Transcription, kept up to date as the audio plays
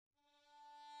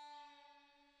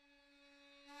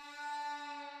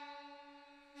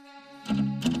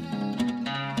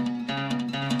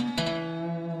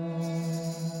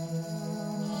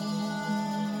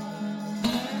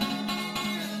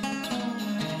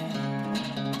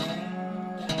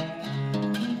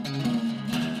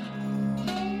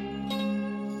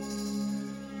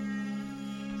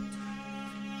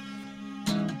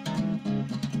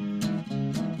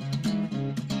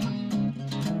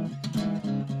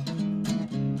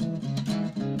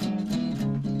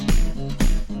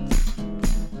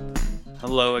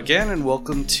Hello again, and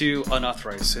welcome to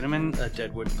Unauthorized Cinnamon, a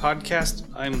Deadwood podcast.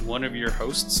 I'm one of your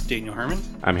hosts, Daniel Herman.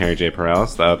 I'm Harry J.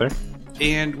 Perales, the other.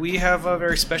 And we have a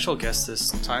very special guest this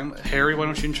time. Harry, why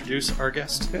don't you introduce our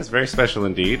guest? Yes, very special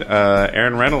indeed.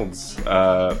 Aaron Reynolds,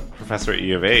 professor at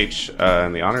U of H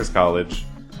in the Honors College,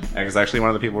 is actually one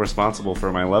of the people responsible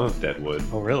for my love of Deadwood.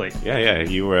 Oh, really? Yeah.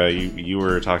 You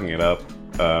were talking it up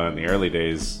in the early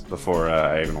days before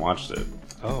I even watched it.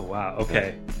 Oh, wow.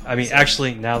 Okay. I mean,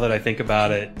 actually, now that I think about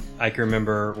it, I can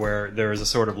remember where there was a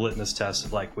sort of litmus test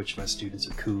of like which of my students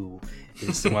are cool.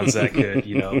 It's the ones that could,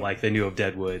 like they knew of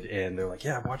Deadwood and they're like,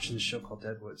 yeah, I'm watching this show called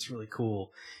Deadwood. It's really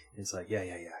cool. And it's like, yeah,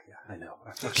 I know.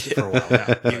 I've watched it for a while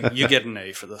now. You get an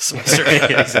A for this semester.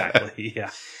 Exactly, yeah.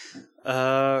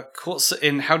 Cool. So,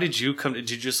 and how did you come?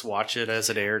 Did you just watch it as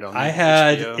it aired on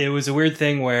HBO? HBO? It was a weird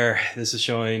thing where this is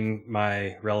showing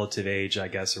my relative age, I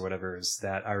guess, or whatever, is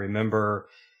that I remember,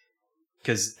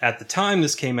 because at the time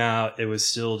this came out, it was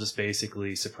still just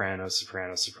basically Sopranos.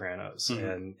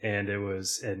 Mm-hmm. And it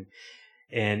was, and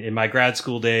in my grad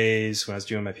school days, when I was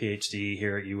doing my PhD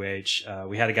here at UH,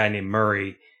 we had a guy named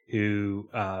Murray who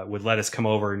would let us come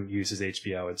over and use his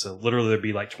HBO. And so literally there'd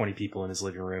be like 20 people in his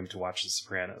living room to watch The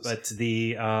Sopranos. But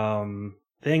the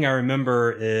thing I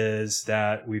remember is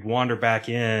that we'd wander back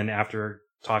in after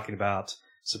talking about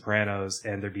Sopranos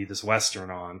and there'd be this Western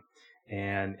on.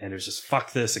 And there's just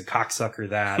fuck this and cocksucker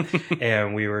that.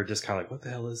 And we were just kind of like, what the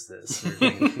hell is this?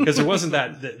 Because there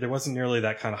wasn't nearly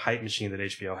that kind of hype machine that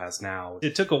HBO has now.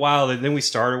 It took a while, and then we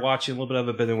started watching a little bit of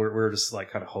it, but then we're just like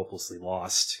kind of hopelessly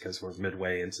lost because we're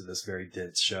midway into this very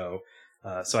dense show.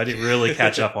 So I didn't really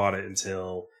catch up on it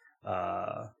until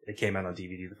it came out on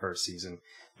DVD the first season.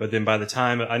 But then by the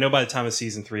time of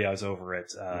season 3, I was over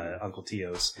at Uncle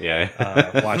Tio's,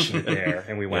 watching it there,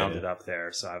 and we wound it up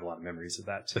there. So I have a lot of memories of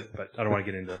that too. But I don't want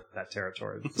to get into that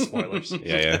territory with the spoilers.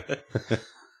 Yeah.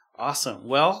 Awesome.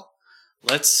 Well,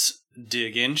 let's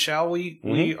dig in, shall we?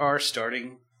 Mm-hmm. We are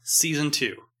starting season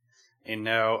 2, and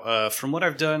now from what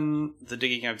I've done, the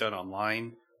digging I've done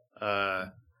online,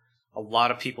 a lot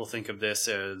of people think of this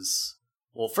as,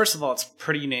 well, first of all, it's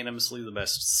pretty unanimously the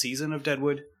best season of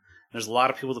Deadwood. There's a lot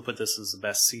of people that put this as the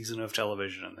best season of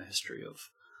television in the history of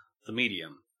the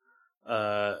medium.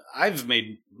 I've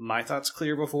made my thoughts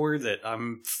clear before that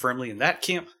I'm firmly in that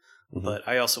camp, but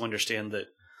I also understand that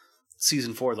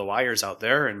season 4 of The Wire's out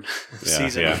there, and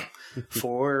season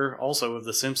 4 also of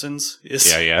The Simpsons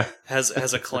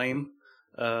has a claim.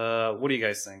 What do you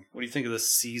guys think? What do you think of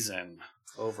this season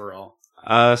overall?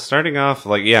 Starting off,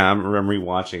 I'm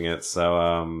rewatching it,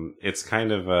 so it's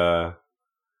kind of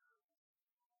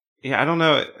I don't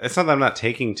know. It's not that I'm not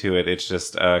taking to it. It's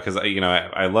just because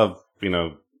I love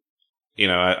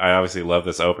I obviously love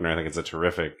this opener. I think it's a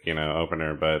terrific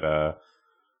opener, but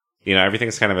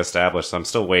everything's kind of established. So I'm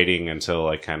still waiting until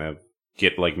I kind of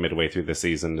get like midway through the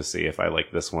season to see if I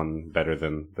like this one better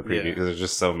than the preview, because there's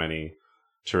just so many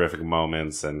terrific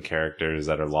moments and characters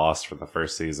that are lost from the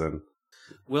first season.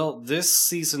 Well, this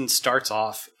season starts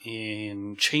off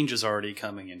in changes already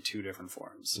coming in 2 different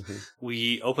forms. Mm-hmm.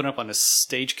 We open up on a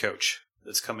stagecoach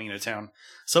that's coming into town.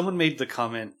 Someone made the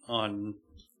comment on,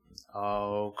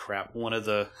 one of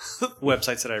the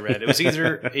websites that I read. It was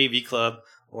either AV Club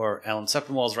or Alan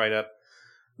Sepinwall's write-up.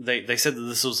 They said that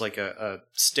this was like a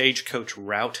stagecoach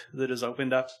route that has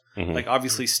opened up. Mm-hmm. Like,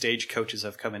 obviously, stagecoaches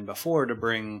have come in before to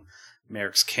bring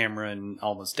Merrick's camera and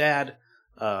Alma's dad.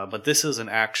 But this is an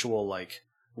actual,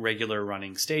 regular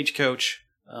running stagecoach.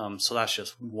 So that's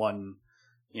just one,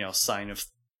 sign of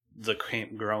the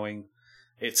camp growing.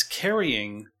 It's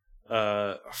carrying,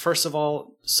 first of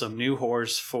all, some new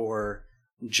whores for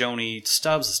Joni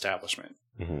Stubbs' establishment,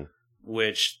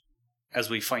 which, as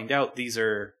we find out, these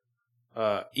are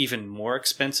even more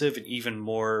expensive and even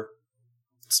more,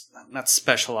 not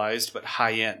specialized, but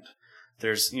high-end.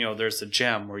 There's a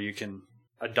gem where you can...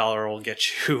 $1 will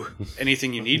get you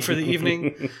anything you need for the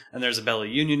evening. And there's a Bella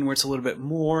Union where it's a little bit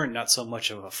more and not so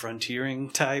much of a frontiering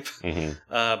type. Mm-hmm.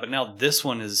 But now this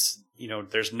one is,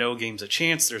 there's no games of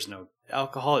chance. There's no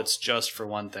alcohol. It's just for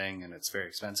one thing, and it's very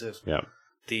expensive. Yeah.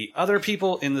 The other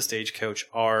people in the stagecoach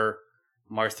are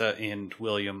Martha and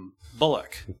William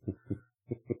Bullock.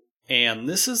 And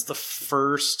this is the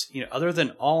first, other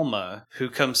than Alma, who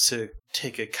comes to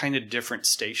take a kind of different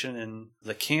station in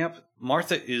the camp,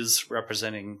 Martha is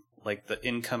representing, the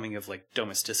incoming of,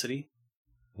 domesticity,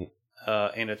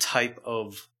 and a type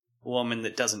of woman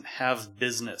that doesn't have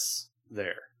business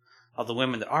there. All the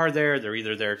women that are there, they're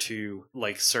either there to,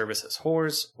 service as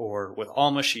whores, or with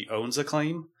Alma, she owns a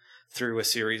claim through a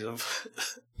series of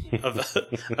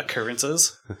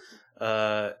occurrences.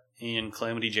 and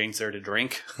Calamity Jane's there to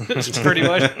drink, pretty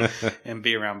much, and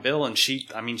be around Bill. And she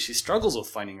struggles with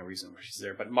finding a reason why she's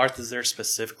there. But Martha's there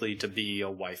specifically to be a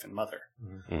wife and mother.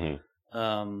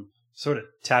 Mm-hmm. Sort of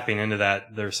tapping into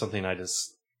that, there's something I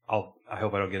hope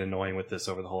I don't get annoying with this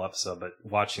over the whole episode, but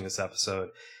watching this episode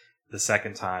the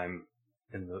second time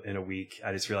in a week,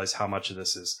 I just realized how much of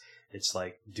this it's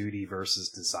like duty versus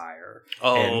desire.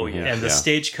 Oh, and the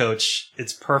stagecoach,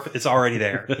 it's perfect. It's already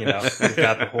there. You know, we've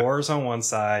got the horrors on one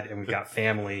side, and we've got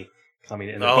family coming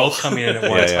in. They're both coming in at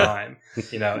one time.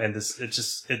 You know, and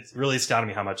it really astounded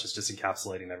me how much it's just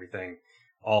encapsulating everything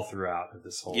all throughout of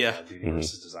this whole duty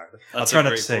versus desire. I'll try not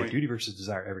to say duty versus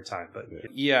desire every time, but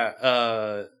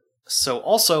so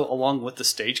also along with the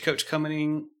stagecoach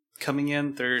coming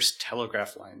in, there's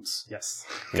telegraph lines. Yes,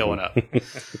 going up.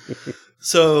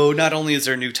 So not only is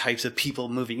there new types of people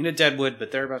moving into Deadwood,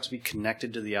 but they're about to be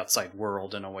connected to the outside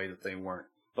world in a way that they weren't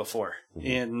before.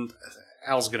 And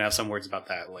Al's going to have some words about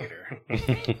that later.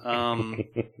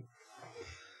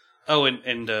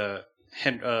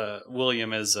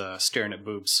 William is staring at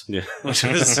boobs. Yeah. Which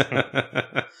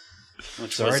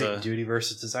was duty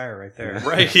versus desire right there.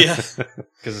 Right, yeah.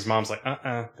 Because his mom's like,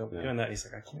 don't be doing that. He's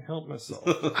like, I can't help myself.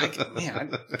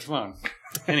 Come on.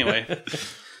 Anyway.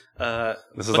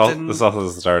 This is also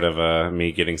the start of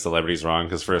me getting celebrities wrong,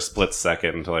 because for a split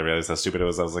second, until I realized how stupid it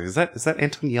was, I was like, is that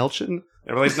Anton Yelchin?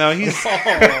 I realized, no, he's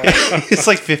he's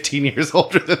like 15 years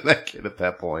older than that kid at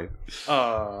that point.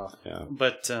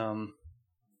 But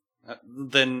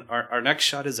then our next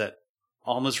shot is at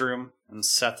Alma's room, and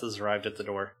Seth has arrived at the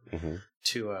door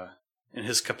to in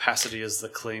his capacity as the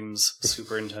claims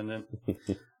superintendent.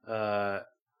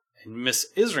 And Miss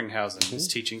Isringhausen is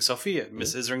teaching Sophia.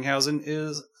 Miss Isringhausen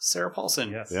is Sarah Paulson.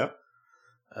 Yes. Yep.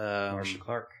 Marcia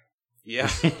Clark.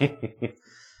 Yeah.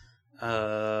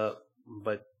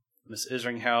 But Miss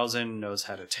Isringhausen knows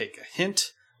how to take a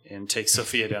hint and take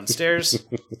Sophia downstairs.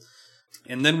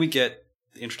 And then we get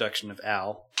the introduction of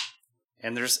Al.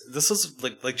 And this is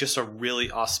like just a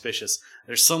really auspicious.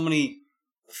 There's so many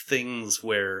things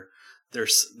where they're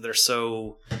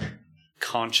so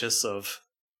conscious of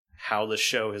how the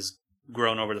show has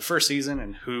grown over the first season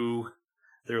and who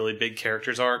the really big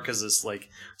characters are, because it's like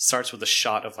starts with a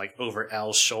shot of like over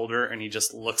Al's shoulder, and he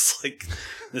just looks like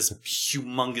this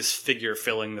humongous figure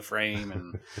filling the frame,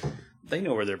 and they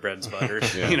know where their bread's buttered,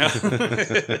 you know.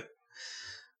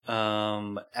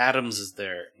 Adams is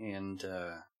there, and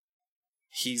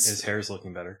his hair's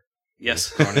looking better. Yes,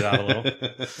 growing it out a little.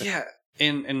 Yeah.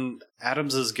 And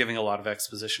Adams is giving a lot of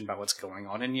exposition about what's going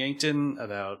on in Yankton,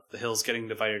 about the hills getting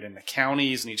divided into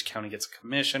counties, and each county gets a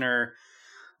commissioner.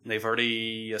 And they've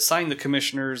already assigned the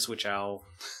commissioners, which Al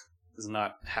is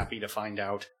not happy to find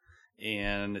out.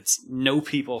 And it's no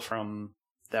people from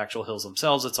the actual hills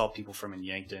themselves. It's all people from in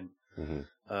Yankton.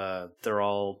 They're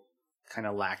all kind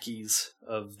of lackeys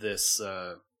of this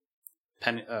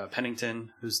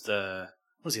Pennington, who's the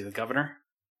governor?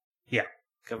 Yeah,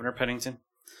 Governor Pennington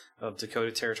of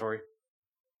Dakota Territory.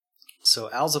 So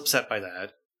Al's upset by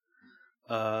that.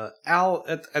 Al,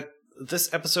 at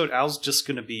this episode, Al's just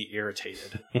going to be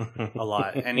irritated a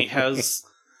lot. And he has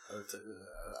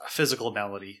a physical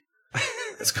malady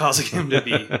that's causing him to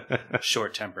be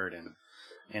short-tempered.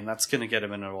 And that's going to get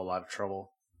him into a lot of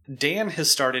trouble. Dan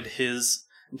has started his...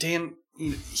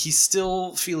 he's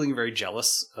still feeling very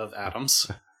jealous of Adams.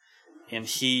 And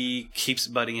he keeps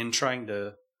butting in, trying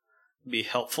to be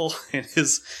helpful. And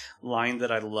his line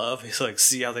that I love, he's like,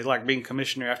 see how they like being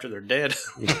commissioner after they're dead.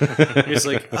 He's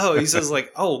like, he says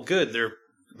like, oh good,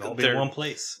 they'll be in one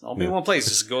place. I'll be in one place.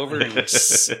 Just go over and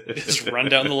just run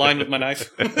down the line with my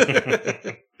knife.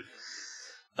 And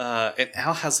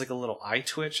Al has like a little eye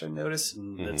twitch, I noticed,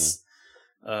 and it's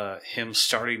him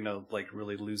starting to like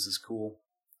really lose his cool.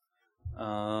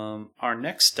 Our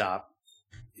next stop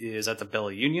is at the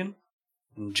Bella Union,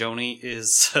 and Joni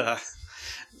is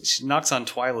she knocks on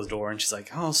Twyla's door, and she's like,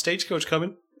 "Oh, stagecoach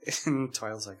coming." And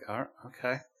Twyla's like, "All right,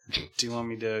 okay. Do you want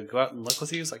me to go out and look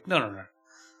with you?" He's like, "No.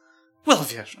 Well,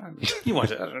 if you want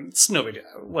to, it's no big deal.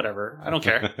 Whatever. I don't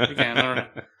care. You can. I don't know."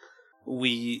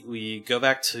 We go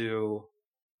back to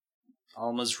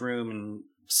Alma's room, and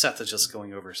Seth is just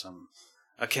going over some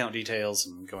account details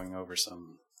and going over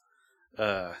some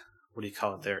what do you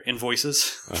call it there? Invoices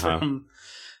from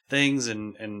things,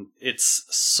 and it's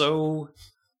so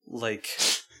like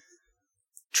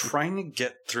trying to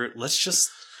get through it. Let's just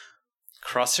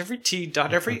cross every T,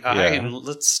 dot every I, and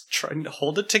let's try to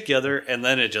hold it together, and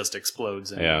then it just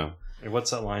explodes. And And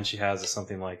what's that line she has? It's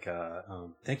something like,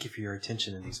 "Thank you for your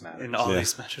attention in these matters." In all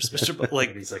these matters, Mr. But like,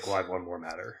 And he's like, "Well, I have one more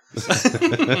matter."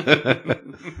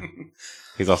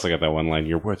 He's also got that one line,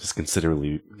 "Your worth is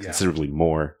considerably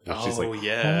more." And she's oh like,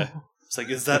 yeah. It's like,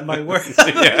 is that my word?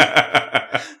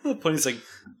 yeah. The point is like,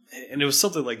 and it was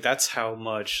something like, that's how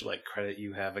much like credit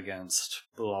you have against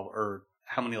or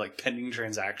how many like pending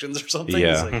transactions or something.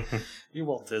 Yeah. It's like, your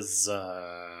wealth is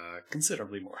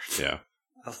considerably more. Yeah.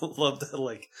 I love that.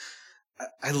 Like,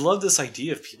 I love this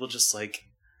idea of people just like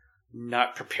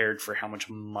not prepared for how much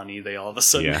money they all of a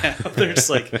sudden have. They're just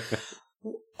like,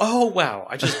 oh wow,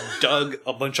 I just dug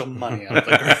a bunch of money out of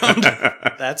the ground.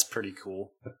 That's pretty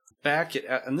cool. Back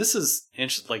at, and this is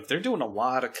interesting. Like, they're doing a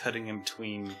lot of cutting in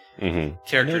between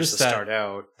characters to start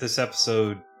out. This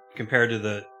episode, compared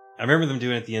to I remember them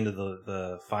doing it at the end of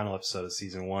the final episode of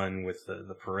season 1 with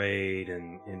the parade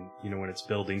and when it's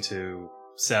building to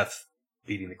Seth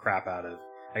beating the crap out of,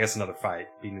 I guess, another fight,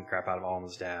 beating the crap out of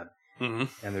Alma's dad.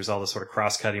 Mm-hmm. And there's all this sort of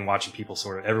cross-cutting, watching people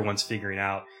everyone's figuring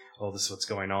out, oh, this is what's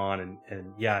going on.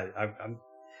 And yeah,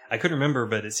 I couldn't remember,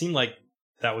 but it seemed like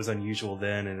that was unusual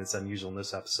then, and it's unusual in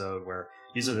this episode, where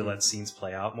usually they let scenes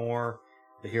play out more.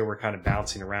 But here we're kind of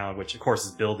bouncing around, which of course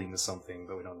is building to something,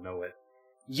 but we don't know it.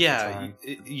 Yeah,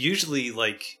 usually,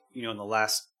 like, in the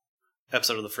last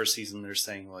episode of the first season, they're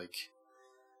saying, like,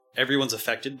 everyone's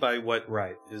affected by what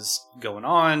is going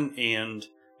on, and,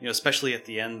 especially at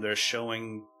the end, they're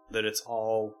showing that it's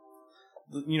all,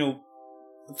 the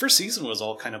first season was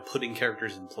all kind of putting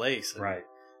characters in place.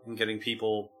 And getting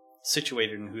people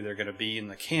situated in who they're going to be in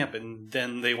the camp, and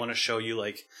then they want to show you,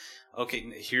 like, okay,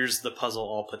 here's the puzzle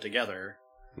all put together.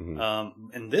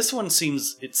 Mm-hmm. And this one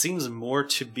seems more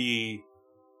to be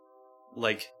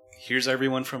like, here's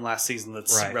everyone from last season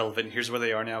that's relevant, here's where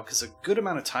they are now, because a good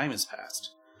amount of time has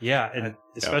passed. Yeah, and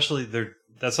especially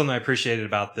that's something I appreciated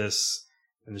about this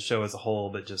and the show as a whole,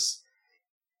 but just,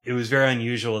 it was very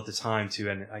unusual at the time too,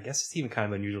 and I guess it's even kind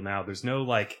of unusual now. There's no,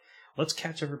 like, let's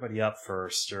catch everybody up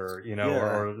first, or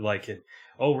or like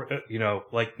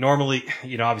like normally,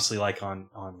 obviously, like on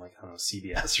like, I don't know,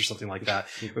 CBS or something like that.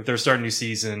 If they're starting a new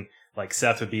season, like,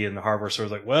 Seth would be in the hardware store,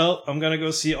 like, well, I'm gonna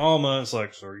go see Alma. It's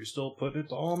like, so are you still putting it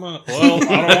to Alma? Well,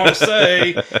 I don't want to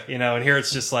say, And here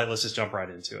it's just like, let's just jump right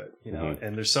into it, Mm-hmm.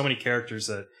 And there's so many characters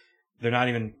that they're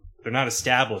not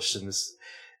established in this.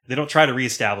 They don't try to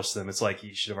reestablish them. It's like,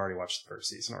 you should have already watched the first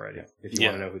season already if you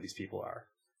want to know who these people are.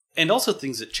 And also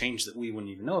things that change that we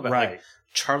wouldn't even know about. Like,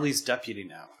 Charlie's deputy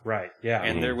now. Right, yeah.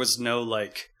 And there was no,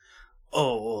 like,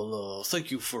 oh, well,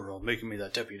 thank you for making me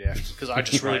that deputy, because I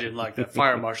just really didn't like that.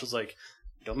 Fire marshal's like,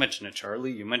 don't mention it,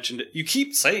 Charlie. You mentioned it. You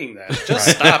keep saying that. Just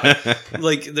stop it.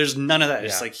 Like, there's none of that.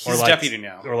 It's like, he's deputy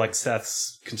now. Or like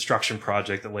Seth's construction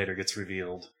project that later gets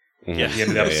revealed. Mm-hmm. At the end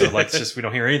of the episode, like, it's just, we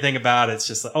don't hear anything about it. It's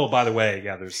just like, oh, by the way,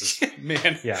 there's this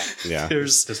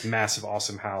there's this massive,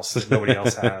 awesome house that nobody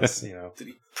else has. That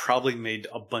he probably made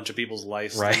a bunch of people's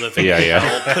lives living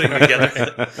hell, putting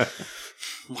together.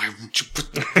 Why won't you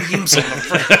put the beams on the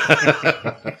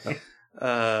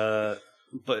front?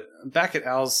 But back at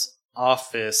Al's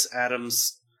office,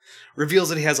 Adams reveals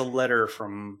that he has a letter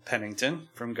from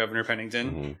Governor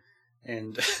Pennington. Mm-hmm.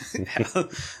 And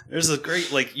there's a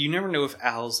great, like, you never know if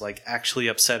Al's, like, actually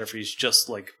upset or if he's just,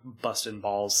 like, busting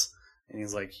balls. And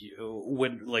he's like, were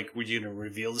you going to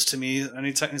reveal this to me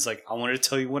anytime? He's like, I wanted to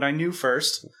tell you what I knew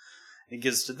first. It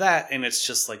gets to that, and it's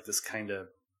just, like, this kind of,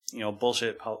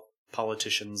 bullshit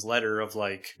politician's letter of,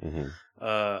 like, mm-hmm.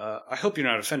 I hope you're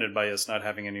not offended by us not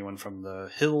having anyone from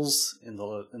the hills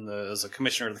as a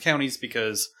commissioner of the counties,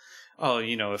 because,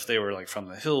 if they were, like, from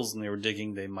the hills and they were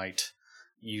digging, they might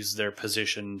use their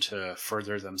position to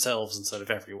further themselves instead of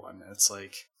everyone. It's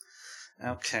like,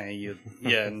 okay,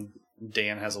 and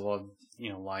Dan has a lot,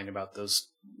 line about those,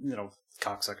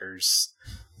 cocksuckers.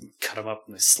 Cut them up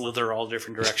and they slither all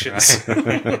different directions.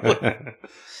 I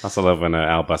also love when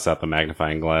Al busts out the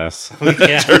magnifying glass to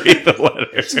read the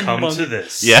letters. Come to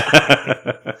this. Yeah.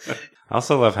 I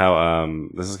also love how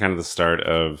this is kind of the start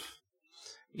of,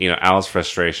 Al's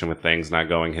frustration with things not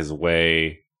going his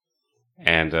way,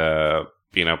 and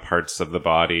parts of the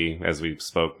body, as we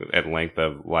spoke at length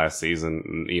of last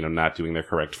season, not doing their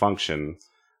correct function.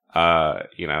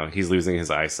 He's losing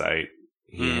his eyesight.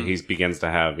 He begins to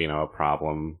have, a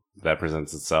problem that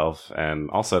presents itself. And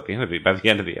also by the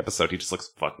end of the episode, he just looks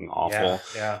fucking awful.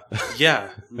 Yeah.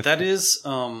 That is,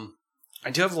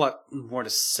 I do have a lot more to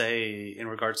say in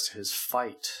regards to his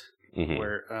fight, mm-hmm.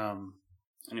 where,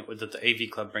 that the AV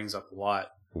Club brings up a lot.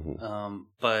 Mm-hmm.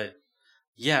 But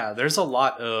yeah, there's a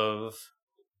lot of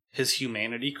his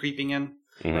humanity creeping in.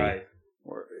 Mm-hmm. Right.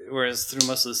 Whereas through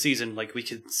most of the season, like, we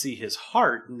could see his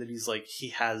heart, and that he's like, he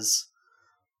has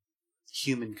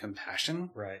human compassion,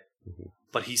 Right.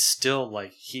 but he's still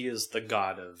like he is the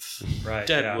god of Right.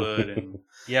 Deadwood, and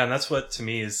Yeah, and that's what to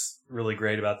me is really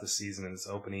great about this season and this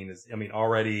opening is, I mean,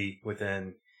 already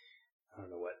within, I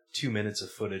don't know what, 2 minutes of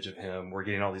footage of him, we're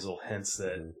getting all these little hints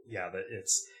that, that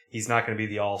he's not going to be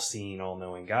the all-seeing,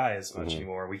 all-knowing guy as much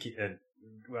anymore. And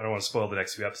I don't want to spoil the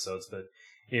next few episodes, but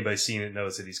anybody seen it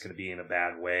knows that he's going to be in a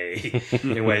bad way,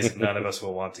 in ways that none of us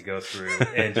will want to go through.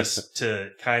 And just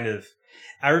to kind of,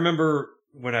 I remember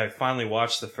when I finally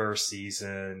watched the first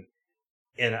season,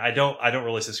 and I don't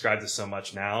really subscribe to so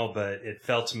much now, but it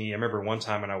felt to me, I remember one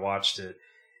time when I watched it,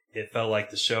 it felt like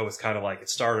the show was kind of like, it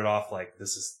started off like,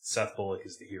 this is Seth Bullock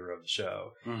is the hero of the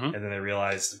show. And then they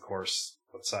realized, of course,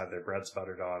 what side their bread's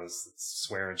buttered on is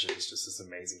Swearingen is just this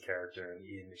amazing character, and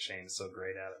Ian McShane is so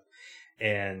great at it.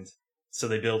 And so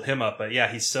they build him up, but yeah,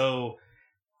 he's so,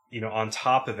 on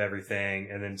top of everything.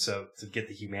 And then so to get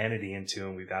the humanity into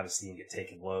him, we've got to see him get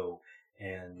taken low.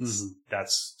 And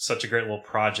that's such a great little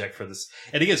project for this.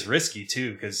 And it gets risky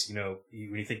too, because, when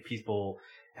you think people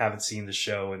haven't seen the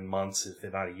show in months, if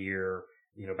not a year,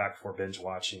 back before binge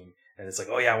watching. And it's like,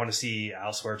 oh yeah, I want to see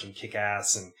Al Swearingen kick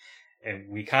ass. And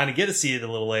we kind of get to see it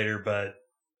a little later, but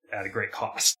at a great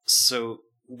cost. So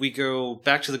we go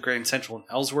back to the Grand Central, and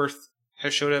Ellsworth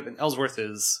has showed up, and Ellsworth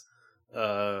is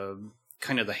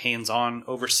kind of the hands-on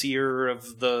overseer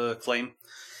of the claim.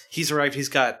 He's arrived. He's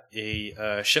got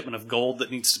a shipment of gold that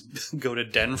needs to go to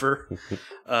Denver.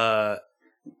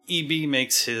 EB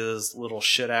makes his little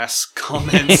shit-ass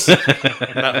comments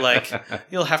about, like,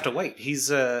 you'll have to wait.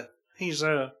 He's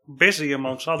busy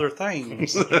amongst other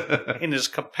things in his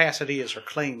capacity as her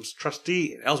claims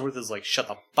trustee. Ellsworth is like, shut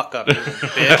the fuck up, you little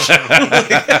bitch.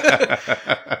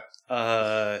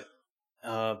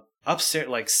 Upstairs,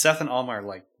 like, Seth and Alma are,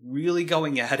 like, really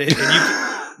going at it,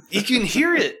 and you can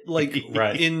hear it, like,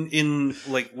 in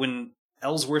like, when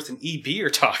Ellsworth and EB are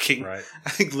talking. Right. I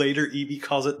think later EB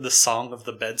calls it the song of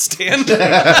the bedstand.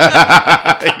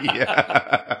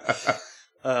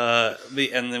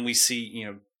 And then we see,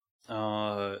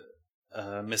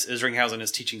 Miss Isringhausen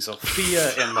is teaching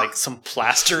Sophia, and like some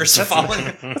plaster is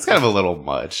falling. That's kind of a little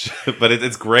much, but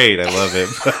it's great. I love it.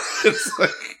 But it's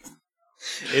like,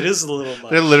 it is a little much.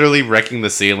 They're literally wrecking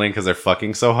the ceiling because they're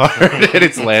fucking so hard, and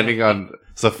it's landing on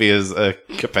Sophia's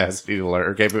capacity to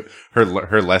learn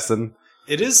her lesson.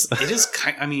 It is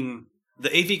kind. I mean, the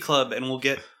AV Club, and we'll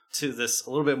get to this a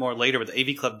little bit more later, but the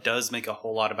AV Club does make a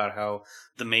whole lot about how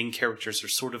the main characters are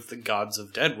sort of the gods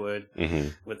of Deadwood,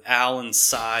 with Al and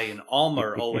Cy and Alma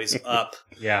are always up.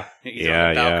 Either on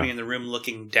the balcony in the room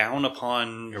looking down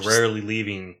upon... You're rarely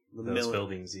leaving those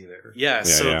buildings either.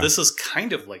 So this is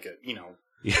kind of like a,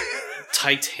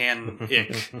 Titanic,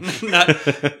 not,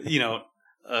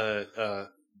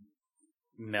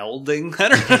 melding. I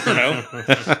don't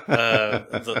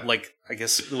know. I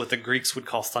guess what the Greeks would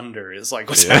call thunder is like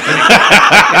what's happening.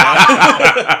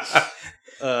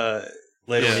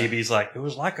 Later, EB's like, it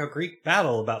was like a Greek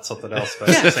battle about something else. But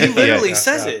he literally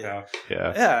says it.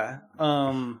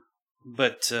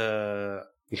 But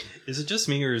is it just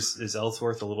me, or is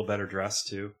Ellsworth a little better dressed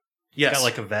too? Yes. He's got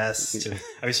like a vest.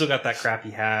 He's still got that crappy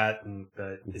hat,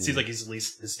 but it seems like he's at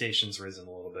least his station's risen a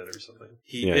little bit or something.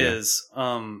 He is.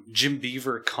 Jim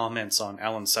Beaver comments on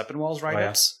Alan Sepinwall's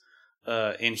write-ups,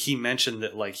 and he mentioned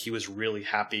that like he was really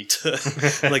happy to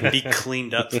like be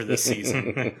cleaned up for this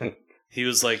season. He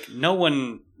was like, no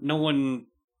one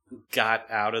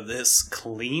got out of this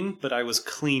clean, but I was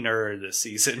cleaner this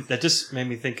season. That just made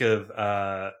me think of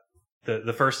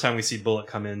the first time we see Bullock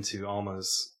come into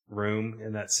Alma's room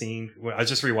in that scene. I was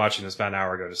just rewatching this about an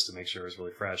hour ago just to make sure it was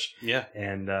really fresh.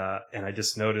 And I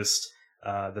just noticed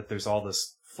that there's all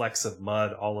this flecks of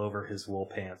mud all over his wool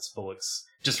pants, Bullock's,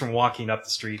 just from walking up the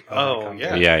street.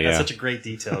 That's such a great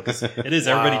detail, because it is.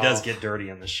 Everybody does get dirty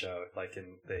in this show.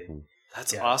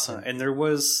 That's awesome. And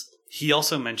he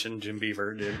also mentioned, Jim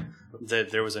Beaver did, that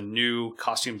there was a new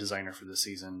costume designer for this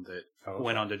season that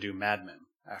went on to do Mad Men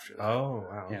after that. Oh,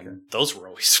 wow. Okay. And those were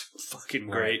always fucking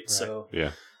great. Right. So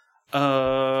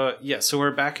so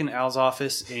we're back in Al's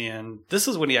office, and this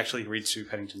is when he actually reads through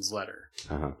Pennington's letter.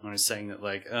 When he's saying that,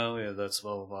 like, oh yeah, that's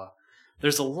blah blah blah.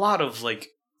 There's a lot of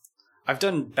like, I've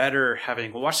done better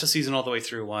having watched the season all the way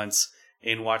through once,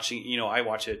 and watching, I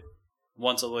watch it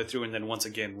once all the way through, and then once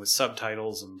again with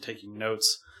subtitles and taking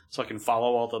notes, so I can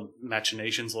follow all the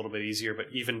machinations a little bit easier. But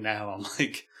even now, I'm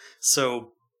like,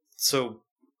 so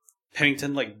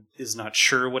Pennington like is not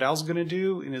sure what Al's gonna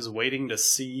do, and is waiting to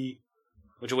see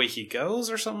which way he goes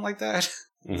or something like that.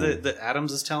 That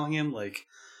Adams is telling him, like,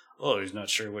 oh, he's not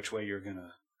sure which way you're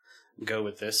gonna go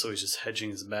with this, so he's just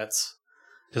hedging his bets.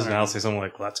 Doesn't Al say something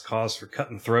like, "That's cause for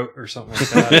cutting throat" or something like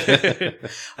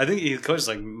that? I think the coach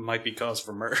like might be cause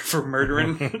for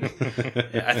murdering.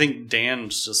 Yeah, I think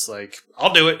Dan's just like,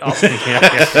 I'll do it. Is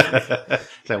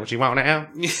that what you want now?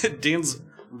 Dan's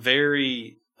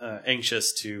very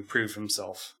anxious to prove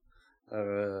himself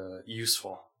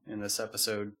useful in this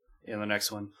episode. In the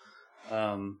next one,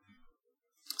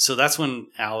 so that's when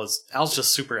Al's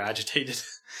just super agitated.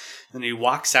 And he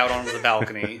walks out onto the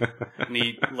balcony and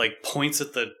he like points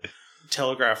at the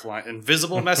telegraph line,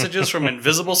 invisible messages from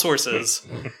invisible sources.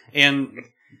 And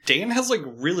Dan has like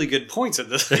really good points at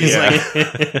this. He's like,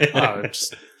 I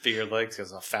just figured like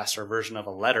there's a faster version of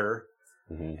a letter.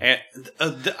 Mm-hmm. And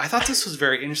I thought this was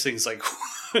very interesting. It's like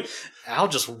Al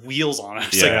just wheels on it.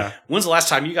 It's like, when's the last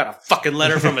time you got a fucking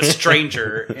letter from a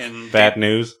stranger? And bad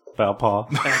news about Paul.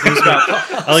 Bad news about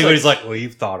Paul. I like when he's like, well,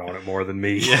 you've thought on it more than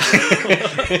me. Yeah.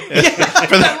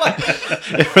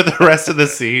 For the rest of the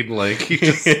scene, like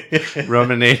he's just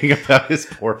ruminating about his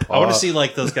poor Paul. I want to see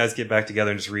like those guys get back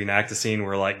together and just reenact the scene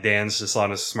where like Dan's just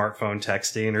on his smartphone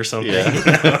texting or something, you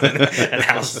know? and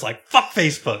Al's just like, fuck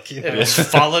Facebook. You know?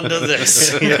 Just fall into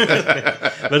this.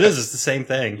 But it's the same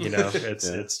thing, you know.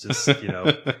 It's just, you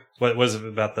know, what was it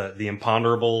about the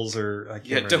imponderables or I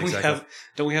can't remember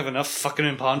don't we have enough fucking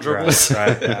imponderables?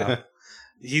 Right. Yeah.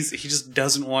 He just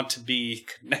doesn't want to be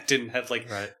connected and have like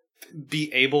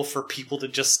be able for people to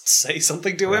just say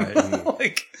something to him.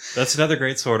 Like that's another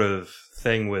great sort of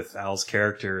thing with Al's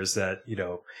character is that, you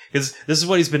know, because this is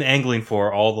what he's been angling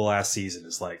for all the last season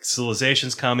is like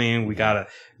civilization's coming, we got a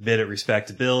bit of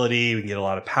respectability, we can get a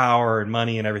lot of power and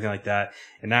money and everything like that,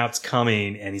 and now it's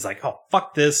coming and he's like, oh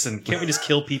fuck this, and can't we just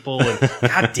kill people, and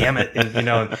god damn it, and you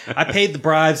know, I paid the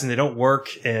bribes and they don't work,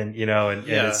 and you know, and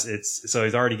it's so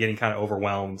he's already getting kind of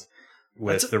overwhelmed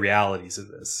with the realities of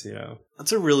this, you know.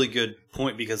 That's a really good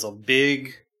point, because a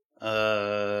big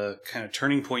kind of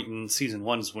turning point in season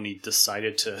 1 is when he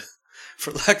decided to,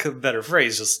 for lack of a better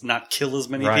phrase, just not kill as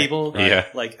many people. Right. Yeah.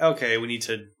 Like, okay, we need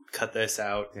to cut this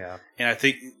out. Yeah. And I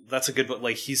think that's a good, but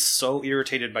like, he's so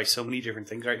irritated by so many different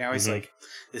things right now. He's like,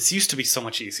 this used to be so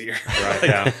much easier. Right.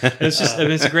 Yeah. It's just, I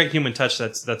mean, it's a great human touch.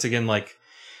 That's again, like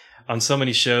on so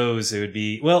many shows, it would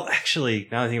be, well, actually,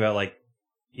 now I think about like,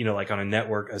 you know, like on a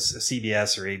network, a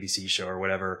CBS or ABC show or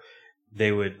whatever,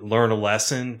 they would learn a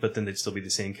lesson, but then they'd still be the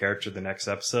same character the next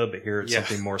episode. But here it's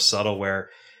something more subtle where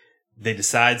they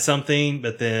decide something,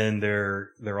 but then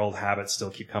their old habits still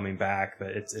keep coming back.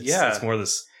 But it's more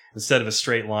this, instead of a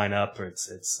straight line up,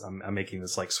 I'm making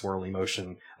this like swirly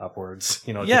motion upwards.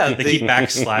 You know, they keep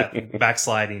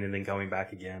backsliding and then going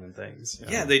back again and things. You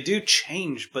know? Yeah, they do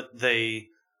change, but they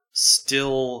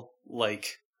still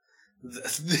like,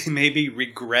 they maybe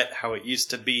regret how it used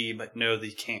to be, but know they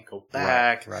can't go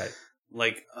back. Right.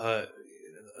 Like,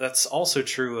 that's also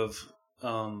true of,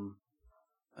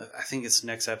 I think it's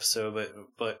next episode,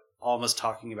 but Alma's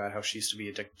talking about how she used to be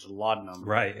addicted to laudanum.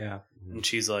 Right, yeah. And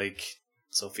she's like,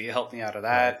 Sophia helped me out of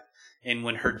that. Right. And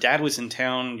when her dad was in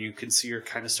town, you can see her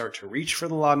kind of start to reach for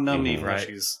the laudanum, even though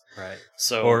she's... Right.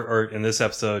 So, or in this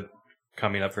episode,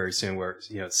 coming up very soon, where,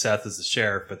 you know, Seth is the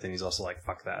sheriff, but then he's also like,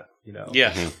 fuck that, you know?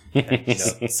 Yeah. And, you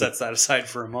know, sets that aside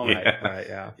for a moment. Right,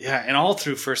 yeah. Yeah, and all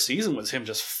through first season was him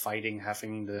just fighting,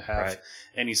 having to have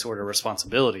any sort of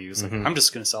responsibility. He was like, I'm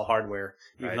just going to sell hardware,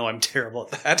 even though I'm terrible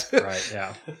at that. Right,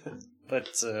 yeah.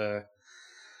 But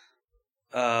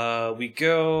we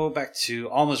go back to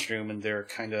Alma's room, and they're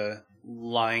kind of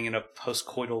lying in a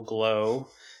post-coital glow,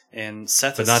 and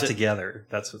Seth but not together.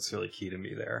 That's what's really key to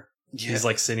me there. Yeah. He's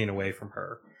like sitting away from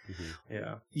her.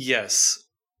 Yeah. Yes.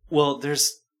 Well,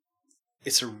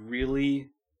 it's a really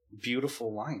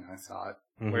beautiful line, I thought,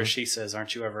 where she says,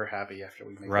 "Aren't you ever happy after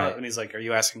we make up?" And he's like, "Are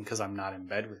you asking because I'm not in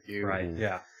bed with you?" Right.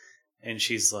 Yeah. And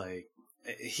she's like,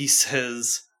 he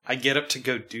says, "I get up to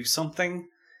go do something,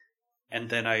 and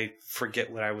then I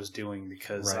forget what I was doing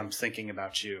because I'm thinking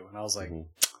about you." And I was like,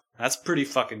 that's pretty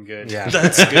fucking good. Yeah.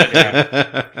 That's good.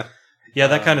 Yeah,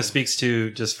 that kind of speaks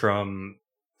to just from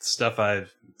stuff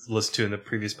I've listened to in the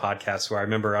previous podcasts where I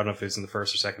remember, I don't know if it was in the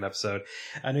first or second episode,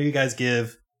 I know you guys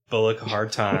give Bullock a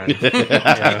hard time. You know?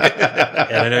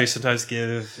 And I know you sometimes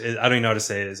give, I don't even know how to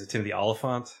say it. Is it Timothy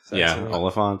Oliphant?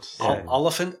 Oliphant.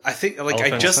 Oliphant? I think, like,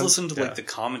 Oliphant? I just listened to, like, the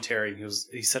commentary.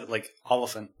 He said it like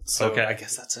Oliphant. So I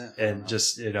guess that's it. And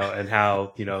just, you know, and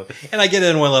how, you know, and I get it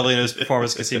in one level, you know, his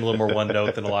performance can seem a little more one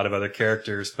note than a lot of other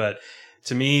characters, but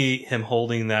to me, him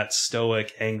holding that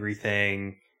stoic, angry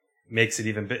thing makes it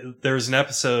even there's an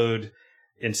episode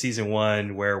in season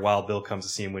 1 where Wild Bill comes to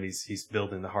see him when he's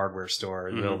building the hardware store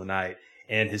in the middle of the night,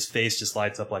 and his face just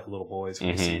lights up like a little boy's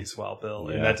when he sees Wild Bill.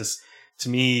 And that just, to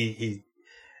me,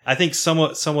 I think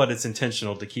somewhat it's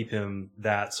intentional to keep him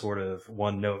that sort of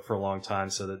one note for a long time,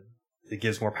 so that it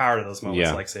gives more power to those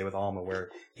moments, like say with Alma, where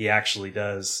he actually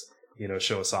does,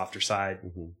 show a softer side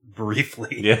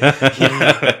briefly.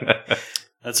 Yeah.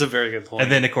 That's a very good point.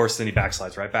 And then, of course, he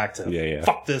backslides right back to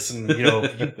fuck this, and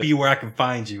you be where I can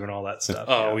find you, and all that stuff.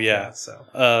 Oh yeah.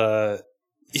 So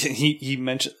he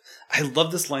mentioned. I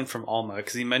love this line from Alma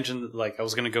because he mentioned that, like, I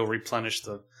was going to go replenish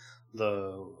the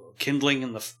kindling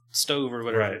in the stove or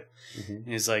whatever. Right. And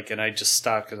he's like, and I just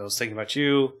stopped because I was thinking about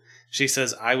you. She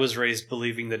says, I was raised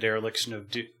believing the dereliction of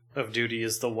duty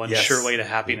is the one sure way to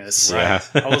happiness. Yeah.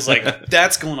 I was like,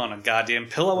 that's going on a goddamn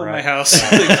pillow in my house.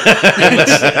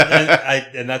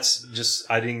 and that's just,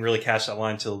 I didn't really catch that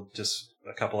line until just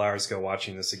a couple hours ago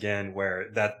watching this again, where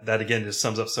that again just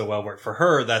sums up so well, where for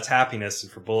her that's happiness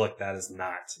and for Bullock that is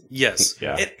not. Yes.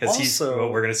 Yeah. Because he's,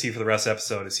 what we're going to see for the rest of the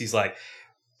episode is he's like,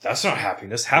 that's not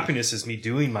happiness. Happiness is me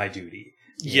doing my duty.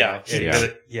 Yeah.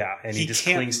 And he just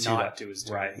can't clings to not that. do his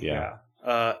duty. Right. Yeah.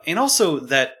 And also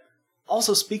that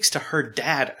also speaks to her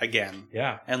dad again.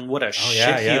 Yeah. And what a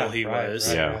shitheel he right, was.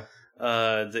 right, Yeah.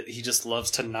 That he just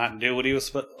loves to not do what he was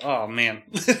supposed. Oh man,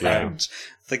 Yeah. I'm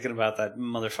thinking about that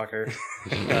motherfucker.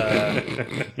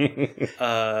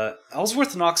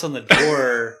 Ellsworth knocks on the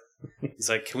door. He's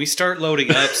like, "Can we start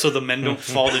loading up so the men don't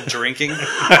fall to drinking?"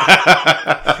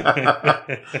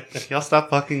 Y'all stop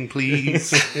fucking,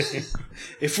 please.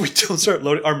 If we don't start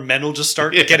loading, our men will just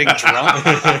start getting drunk.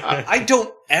 I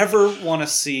don't ever want to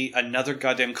see another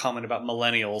goddamn comment about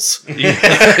millennials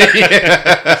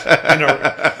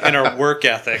and our work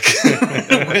ethic.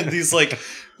 When these like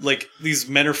these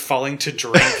men are falling to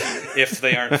drink if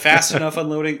they aren't fast enough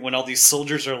unloading. When all these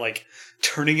soldiers are like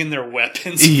turning in their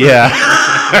weapons,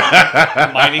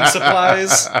 mining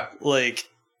supplies. Like,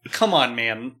 come on,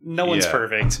 man. No one's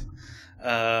perfect.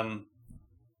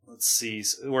 Let's see.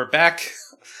 So we're back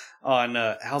on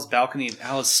Al's balcony, and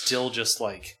Al is still just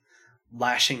like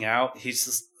lashing out.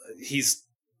 He's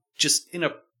just in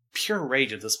a pure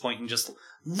rage at this point, and just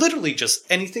literally just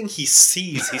anything he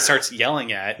sees, he starts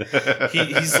yelling at.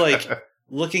 He's like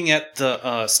looking at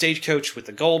the stagecoach with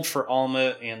the gold for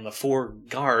Alma and the 4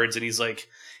 guards, and he's like,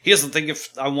 he doesn't think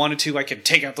if I wanted to, I could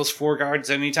take out those 4 guards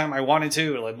anytime I wanted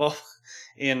to. Like, well,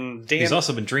 and Dan, he's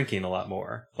also been drinking a lot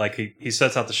more. Like he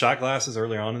sets out the shot glasses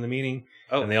earlier on in the meeting,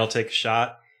 and they all take a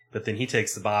shot, but then he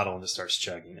takes the bottle and just starts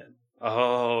chugging it.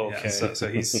 Oh, okay. Yeah, so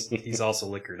he's also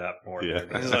liquored up more. Yeah.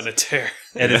 He's on a tear.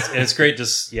 And it's great.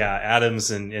 Just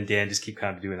Adams and Dan just keep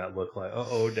kind of doing that look like,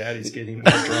 oh, Daddy's getting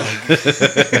more drunk.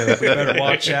 We better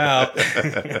watch out.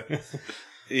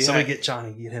 Somebody get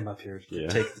Johnny, get him up here. Yeah.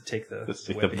 Take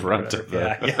the brunt of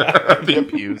the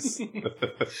abuse.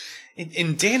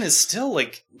 And Dan is still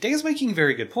like, Dan's making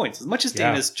very good points. As much as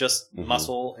Dan is just Mm-hmm.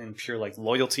 muscle and pure like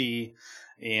loyalty.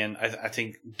 And I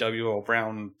think W.O.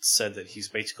 Brown said that he's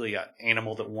basically an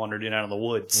animal that wandered in out of the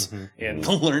woods and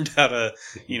learned how to,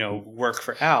 work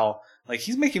for Al. Like,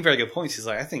 he's making very good points. He's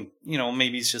like, I think,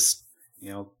 maybe he's just,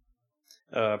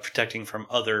 protecting from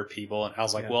other people. And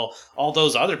Al's like, well, all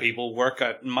those other people work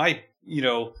at my,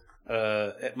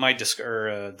 at my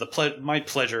my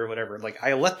pleasure or whatever. Like,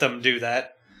 I let them do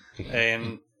that.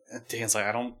 And Dan's like,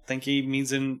 I don't think he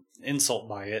means an insult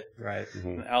by it. Right.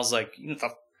 And Al's like,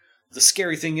 the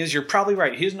scary thing is, you're probably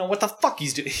right. He doesn't know what the fuck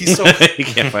he's doing. He's so He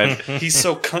can't find. he's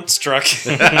so cunt struck.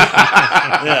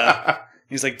 Yeah,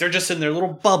 he's like, they're just in their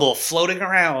little bubble floating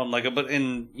around, like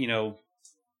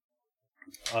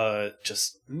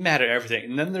just mad at everything.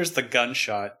 And then there's the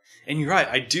gunshot, and you're right.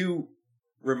 I do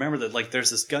remember that. Like, there's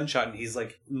this gunshot, and he's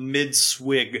like mid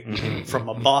swig from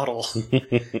a bottle.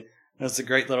 That's a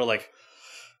great little like,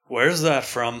 where's that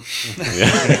from?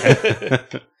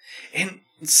 And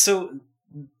so.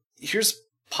 Here's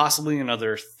possibly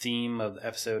another theme of the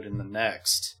episode in the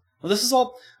next. Well, this is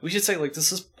all, we should say, like,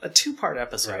 this is a 2-part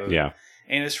episode. Yeah.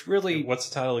 And it's really... What's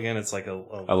the title again? It's like a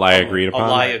lie agreed upon. A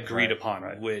lie agreed upon,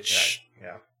 which,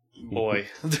 boy,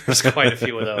 there's quite a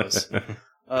few of those.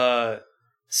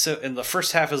 So, and the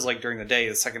first half is like during the day,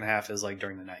 the second half is like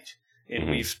during the night. And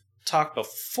we've talked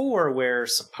before where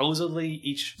supposedly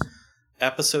each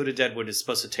episode of Deadwood is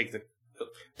supposed to take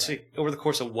over the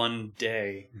course of one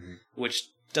day, which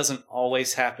doesn't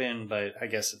always happen, but I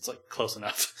guess it's like close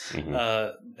enough.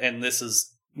 And this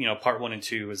is, part 1 and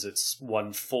 2 is it's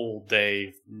one full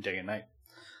day and night.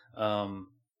 So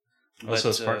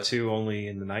it's part 2 only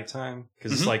in the nighttime?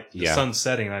 Because it's like the sun's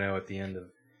setting, I know, at the end of...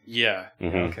 Yeah.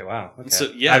 Okay, wow. Okay.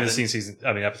 So, I haven't seen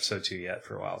episode 2 yet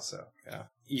for a while, so yeah.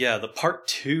 Yeah, the part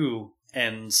 2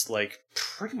 ends like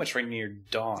pretty much right near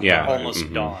dawn. Yeah.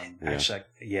 Almost dawn. Actually,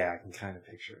 I can kind of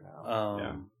picture it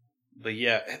now. But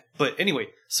yeah, but anyway,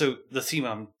 so the theme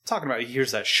I'm talking about, he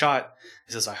hears that shot.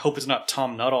 He says, "I hope it's not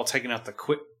Tom Nuttall taking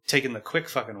the quick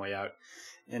fucking way out."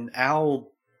 And Al,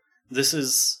 this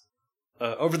is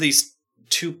over this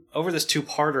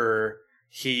two-parter,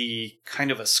 he kind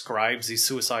of ascribes these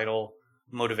suicidal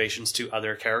motivations to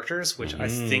other characters, which I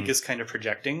think is kind of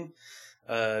projecting,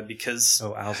 because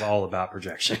Al's all about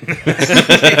projection.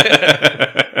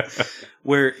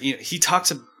 Where he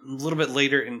talks a little bit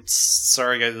later, and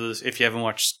sorry guys if you haven't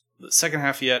watched the second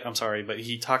half yet, I'm sorry, but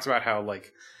he talks about how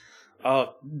like,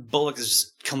 Bullock is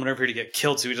just coming over here to get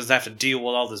killed so he doesn't have to deal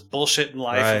with all this bullshit in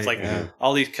life with like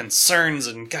all these concerns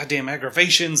and goddamn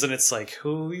aggravations, and it's like,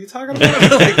 who are you talking about?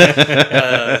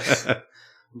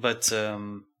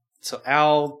 So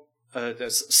Al,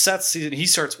 Seth sees it, he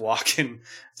starts walking.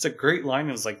 It's a great line.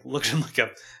 It was like looking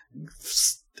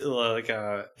like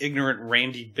a ignorant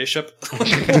Randy Bishop.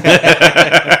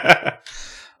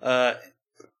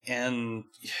 And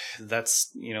that's,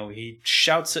 he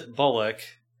shouts at Bullock,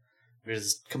 which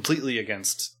is completely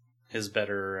against his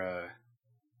better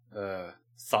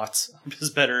thoughts, his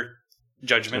better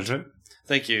judgment.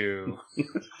 Thank you.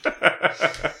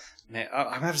 Man, I'm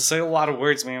gonna have to say a lot of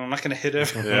words, man. I'm not gonna hit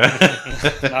it.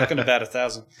 Not gonna bat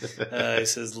 1,000. He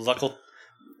says,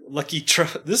 "Lucky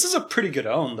trouble." This is a pretty good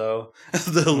own, though.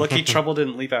 The lucky trouble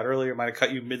didn't leap out earlier. Might have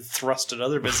cut you mid-thrust at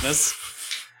other business.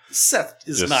 Seth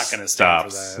is just not gonna stand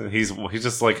for that. He's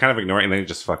just like kind of ignoring, and then he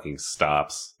just fucking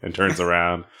stops and turns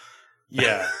around.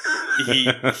 Yeah,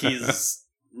 he's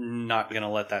not gonna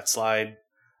let that slide.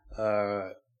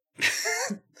 And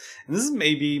this is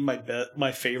maybe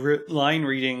my favorite line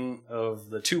reading of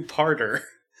the two-parter,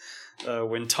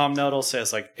 when Tom Nuttall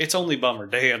says, like, "It's only Bummer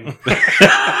Dan,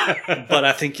 but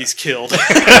I think he's killed."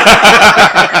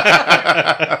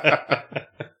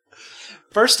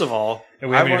 First of all, and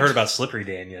we haven't even heard about Slippery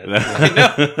Dan yet. I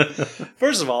know.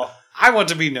 First of all, I want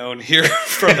to be known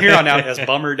from here on out as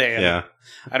Bummer Dan. Yeah.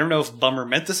 I don't know if Bummer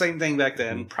meant the same thing back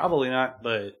then. Probably not,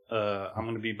 but I'm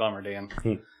going to be Bummer Dan.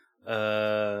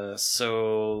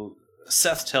 So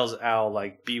Seth tells Al,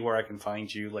 like, "Be where I can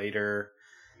find you later."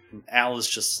 And Al is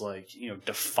just like,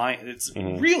 defiant. It's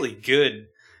really good,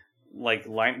 like,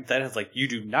 line that is like, "You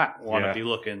do not want to be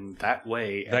looking that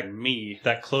way at me."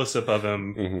 That close up of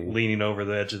him leaning over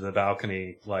the edge of the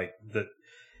balcony, like that.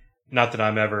 Not that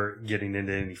I'm ever getting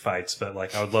into any fights, but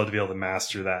like I would love to be able to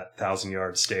master that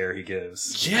 1,000-yard stare he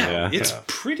gives. Yeah, it's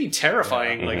pretty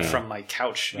terrifying. Like from my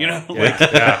couch, like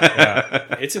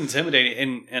it's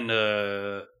intimidating.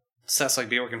 And Seth's like,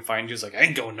 "Be where I can find you." He's like, "I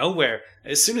ain't going nowhere."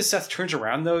 As soon as Seth turns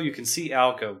around, though, you can see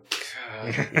Al go,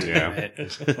 "God damn it!"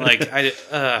 Like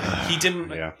he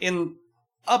didn't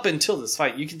up until this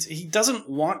fight. You can see he doesn't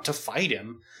want to fight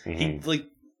him. He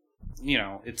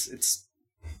it's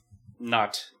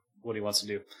not what he wants to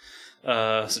do.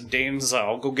 So Dan's,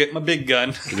 "I'll go get my big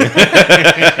gun."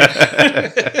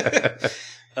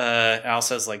 Al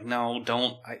says, like, "No,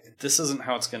 don't. This isn't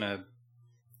how it's going to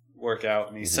work out."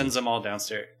 And he sends them all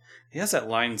downstairs. He has that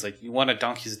line, it's like, "You want a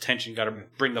donkey's attention, got to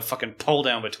bring the fucking pole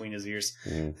down between his ears."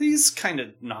 He's kind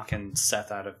of knocking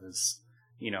Seth out of his,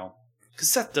 because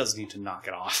Seth does need to knock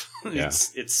it off.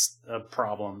 It's a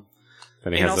problem.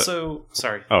 Then and also,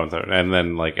 sorry. Oh, and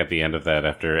then like at the end of that,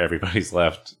 after everybody's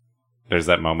left, there's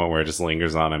that moment where it just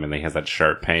lingers on him, and he has that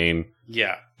sharp pain.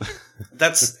 Yeah,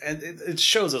 and it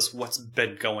shows us what's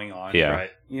been going on. Yeah,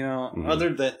 right.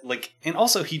 Other than like, and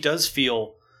also he does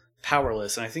feel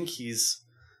powerless, and I think he's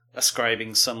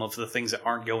ascribing some of the things that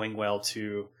aren't going well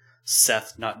to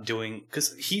Seth not doing,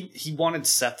 because he wanted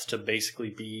Seth to basically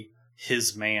be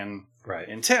his man. Right.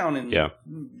 In town and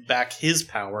back his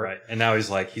power. Right. And now he's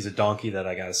like, he's a donkey that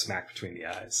I got to smack between the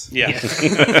eyes. Yeah.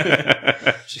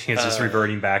 He's just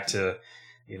reverting back to,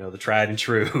 the tried and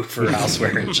true for Al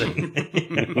Swearingen.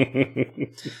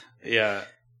 Yeah.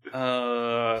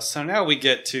 So now we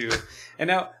get to, and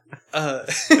now,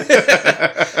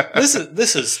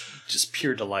 this is just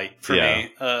pure delight for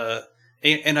me.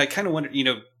 And I kind of wonder,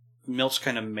 Milch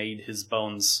kind of made his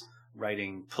bones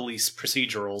writing police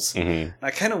procedurals.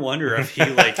 I kind of wonder if he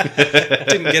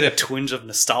didn't get a twinge of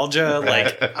nostalgia.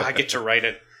 Like, I get to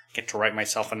write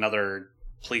myself another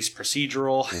police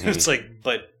procedural. It's like,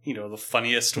 but the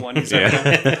funniest one he's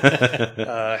ever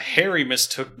done. Harry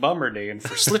mistook Bummer Dan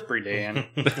for Slippery Dan.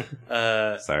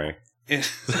 Sorry.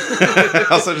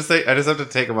 Also, I just have to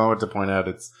take a moment to point out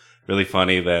it's really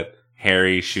funny that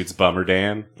Harry shoots Bummer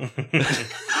Dan.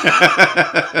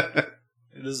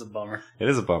 It is a bummer. It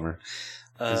is a bummer.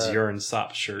 His urine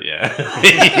sop shirt. Yeah.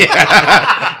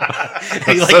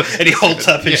 And he holds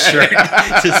up his shirt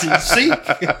to see.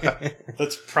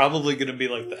 That's probably going to be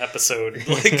like the episode,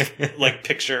 like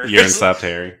picture. Urine sopped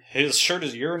Harry. His shirt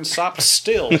is urine sopped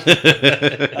still.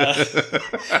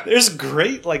 There's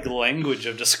great like language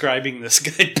of describing this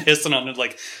guy pissing on it,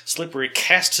 like Slippery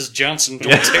cast his Johnson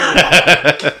towards Harry.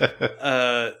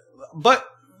 But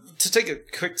to take a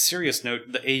quick serious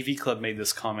note, the AV Club made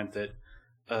this comment that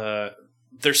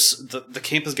there's the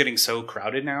camp is getting so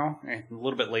crowded now, and a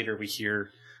little bit later we hear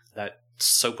that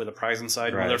Soap with a prize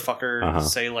inside motherfucker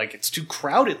say like it's too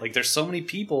crowded, like there's so many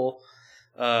people,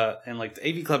 and like the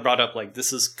AV Club brought up like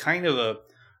this is kind of a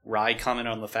wry comment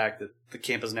on the fact that the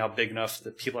camp is now big enough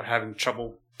that people are having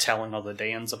trouble telling all the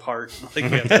Dans apart. Like,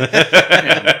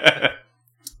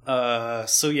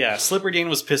 so yeah, Slippery Dan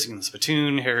was pissing in the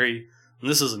spittoon. Harry, and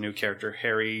this is a new character,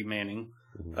 Harry Manning.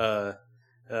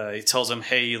 He tells him,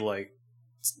 "Hey, like,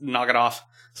 knock it off."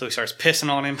 So he starts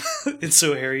pissing on him, and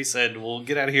so Harry said, "Well,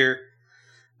 get out of here,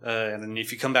 and then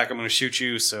if you come back, I'm going to shoot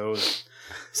you." So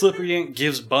Slippery Dan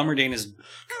gives Bummer Dan his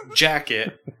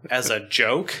jacket as a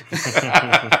joke.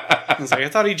 He's like, I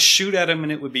thought he'd shoot at him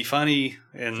and it would be funny.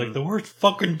 And it's like the worst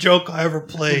fucking joke I ever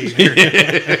played.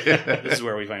 This is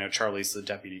where we find out Charlie's the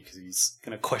deputy because he's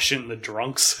going to question the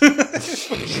drunks.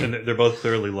 And they're both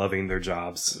clearly loving their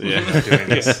jobs. Yeah. Doing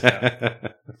this. Yeah.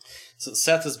 So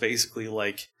Seth is basically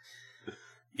like,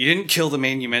 you didn't kill the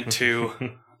man you meant to,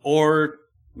 or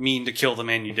mean to kill the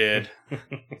man you did.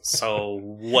 So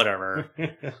whatever.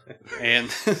 And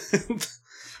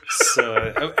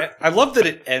so I love that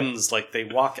it ends like they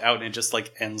walk out and it just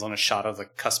like ends on a shot of the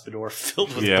cuspidor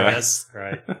filled with press.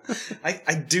 Right.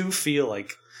 I do feel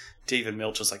like David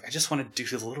Milch was like, I just want to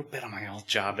do a little bit of my old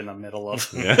job in the middle of.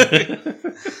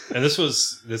 And this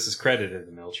is credited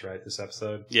to Milch, right? This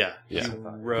episode. Yeah. Yeah. He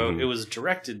wrote. It was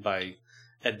directed by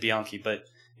Ed Bianchi, but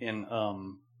in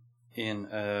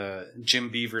Jim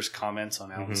Beaver's comments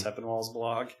on Alan Sepinwall's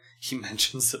blog, he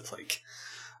mentions that like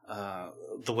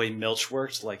the way Milch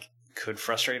worked like could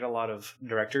frustrate a lot of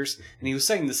directors, and he was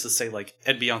saying this to say like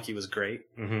Ed Bianchi was great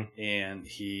and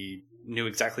he knew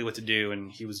exactly what to do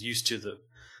and he was used to the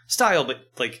style, but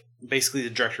like basically the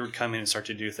director would come in and start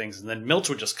to do things, and then Milch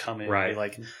would just come in and be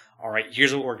like, all right,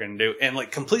 here's what we're going to do, and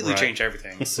like completely change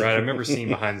everything. So. Right. I remember seeing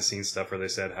behind the scenes stuff where they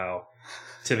said how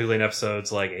typically in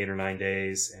episodes like 8 or 9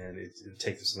 days, and it would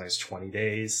take them sometimes 20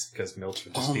 days because Milch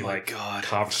would just be like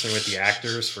conferencing with the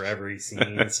actors for every scene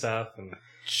and stuff. And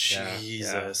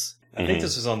Jesus. I think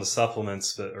this was on the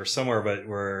supplements or somewhere, but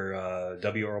where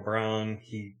W. Earl Brown,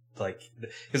 he like,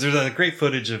 because there's a great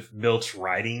footage of Milch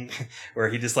writing where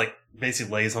he just like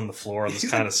basically lays on the floor on this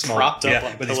kind of small propped up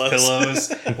on with pillows.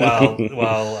 these pillows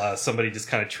while somebody just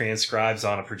kind of transcribes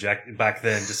on a project back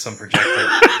then, just some projector,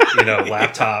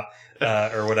 laptop.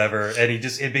 Or whatever, and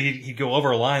he'd go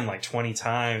over a line like 20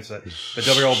 times, but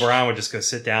W. Earl Brown would just go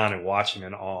sit down and watch him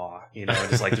in awe,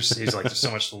 just like there's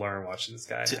so much to learn watching this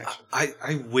guy. Dude,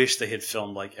 I wish they had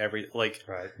filmed like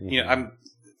I'm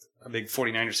a big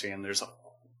 49ers fan. There's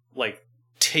like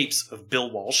tapes of Bill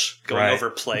Walsh going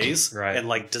over plays and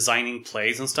like designing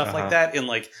plays and stuff like that, and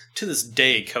like to this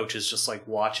day coaches just like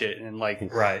watch it and like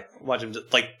watch him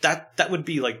like that would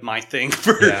be like my thing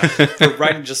for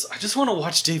writing. I just want to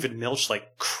watch David Milch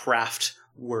like craft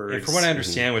words. And from what I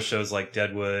understand with shows like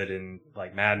Deadwood and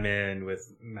like Mad Men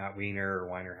with Matt Weiner,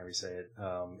 however you say it,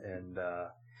 and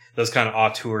those kind of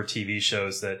auteur TV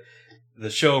shows, that the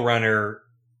showrunner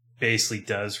basically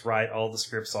does write all the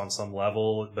scripts on some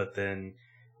level, but then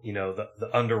the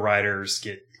underwriters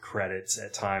get credits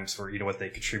at times for, what they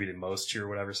contributed most to or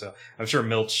whatever. So I'm sure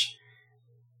Milch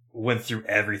went through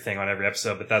everything on every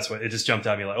episode, but that's what it just jumped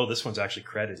out at me like, oh, this one's actually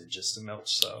credited just to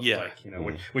Milch. So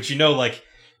which like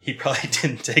he probably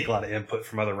didn't take a lot of input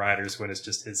from other writers when it's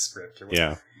just his script or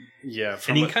whatever. Yeah.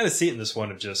 And you can kind of see it in this one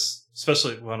of just,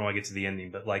 especially when I get to the ending,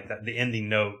 but like the ending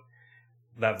note,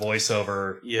 that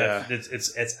voiceover,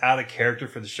 it's out of character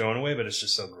for the show in a way, but it's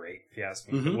just so great if you ask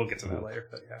me. We'll get to that later,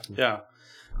 but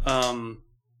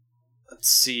let's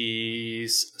see.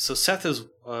 So Seth is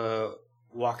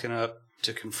walking up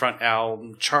to confront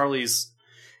Al. Charlie's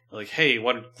like, "Hey,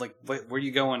 where are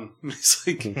you going?" He's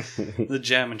like, "The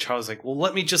gym." And Charlie's like, "Well,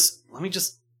 let me just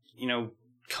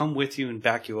come with you and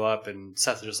back you up." And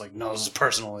Seth is just like, "No, this is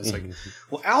personal." He's like,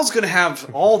 "Well, Al's gonna have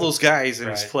all those guys in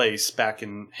his place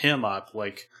backing him up.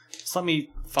 Like, just let me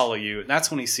follow you." And that's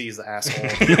when he sees the asshole.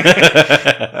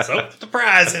 So, the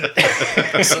prize in it.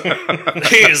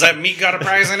 Hey, does that meat got a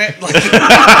prize in it?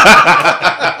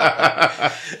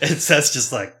 And Seth's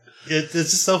just like, It's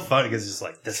just so funny because it's just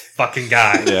like this fucking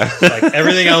guy. Yeah. Like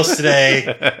everything else today.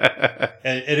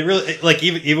 And it really, like,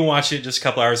 even watching it just a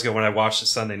couple hours ago when I watched it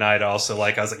Sunday night, I was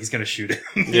like, he's going to shoot him.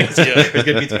 He's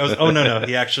gonna be, no.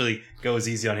 He actually goes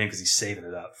easy on him because he's saving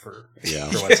it up for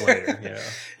what's later. Yeah.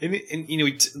 And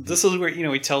this is where,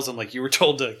 he tells him, like, you were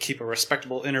told to keep a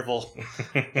respectable interval,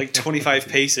 like 25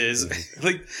 paces.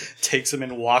 Like, takes him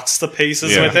and walks the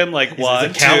paces with him, like,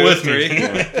 one, count 2, with 3.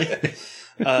 me.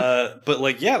 But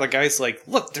like, the guy's like,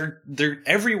 look, they're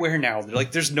everywhere now. They're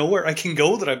like, there's nowhere I can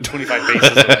go that I'm 25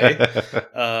 paces away.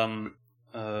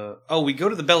 We go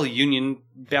to the Bella Union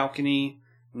balcony,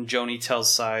 and Joni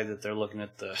tells Cy that they're looking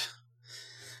at the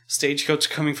stagecoach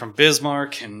coming from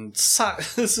Bismarck, and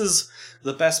this is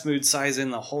the best mood Cy's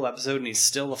in the whole episode, and he's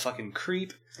still a fucking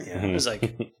creep. Yeah. He's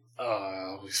like,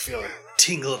 I always feel a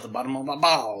tingle at the bottom of my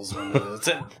balls.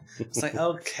 It's like,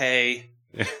 okay.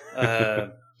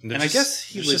 And I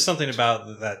guess there's just something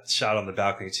about that shot on the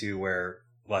balcony too, where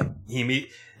like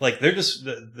they're just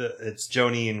it's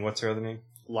Joni and what's her other name?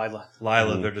 Lila.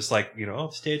 They're just like, the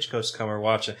stagecoach come or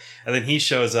watch it, and then he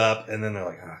shows up, and then they're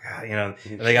like, oh god, and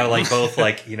they gotta like both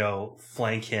like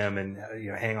flank him and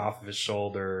hang off of his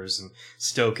shoulders and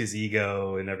stoke his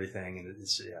ego and everything, and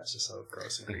it's just so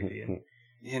gross and creepy.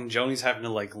 And Joni's having to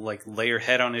like lay her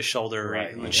head on his shoulder,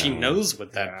 right? And she knows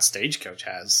what that stagecoach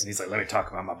has. And he's like, "Let me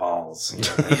talk about my balls." And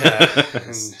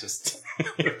just,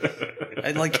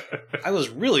 and like, I was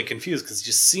really confused because it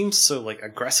just seems so like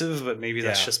aggressive, but maybe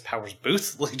that's just Powers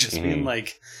Booth, like just being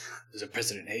like, "Is it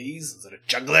President Hayes? Is it a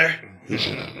juggler?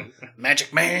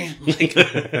 Magic Man?" Like,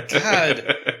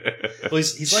 God. Well,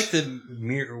 he's like the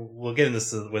mirror. We'll get into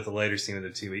this with a later scene of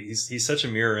it too. But he's such a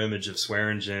mirror image of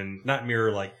Swearingen, not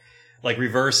mirror like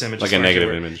reverse image, like a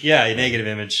negative image. Yeah, a negative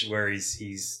image where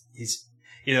he's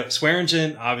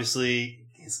Swearingen obviously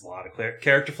has a lot of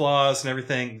character flaws and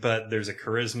everything, but there's a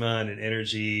charisma and an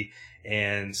energy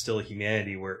and still a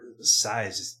humanity where Cy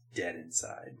is just dead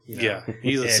inside. Yeah,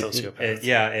 he's a sociopath.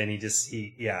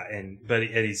 But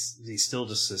he's still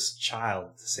just this child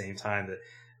at the same time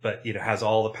but has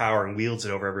all the power and wields it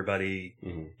over everybody.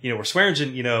 Mm-hmm. Where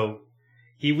Swearingen,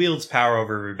 he wields power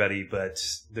over everybody, but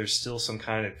there's still some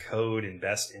kind of code and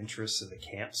best interests of the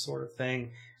camp sort of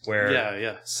thing.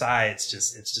 Where Cy, it's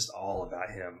just all about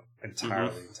him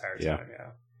entirely, the entire time.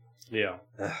 Yeah.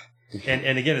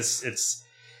 And again, it's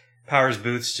Powers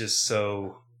Booth's just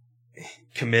so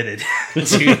committed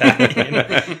to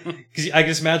that. Because I can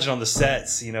just imagine on the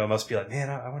sets, it must be like,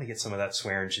 man, I want to get some of that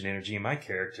Swearingen energy in my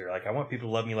character. Like, I want people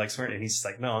to love me like Swearingen. And he's just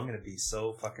like, no, I'm going to be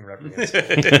so fucking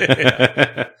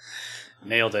reprehensible.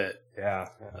 Nailed it. Yeah.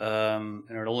 And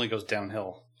it only goes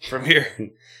downhill from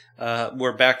here.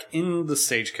 We're back in the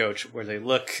stagecoach where they're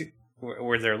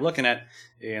looking at,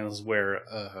 and is where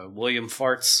William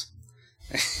farts.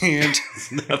 And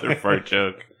another fart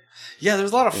joke. Yeah,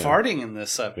 there's a lot of farting in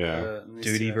this.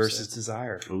 Duty versus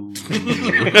desire.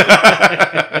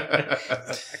 I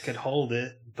could hold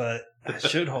it, but I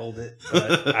should hold it,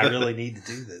 but I really need to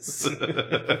do this.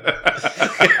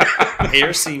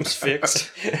 Hair seems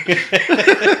fixed.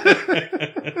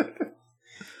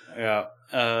 Yeah.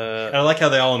 I like how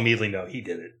they all immediately know he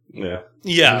did it. Yeah.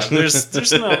 Yeah,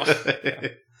 there's no...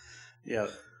 Yeah.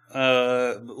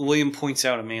 William points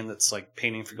out a man that's like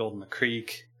painting for gold in the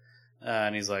creek.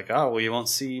 And he's like, oh, well, you won't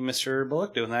see Mr.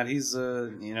 Bullock doing that. He's,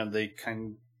 they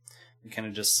kind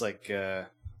of just like,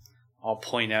 all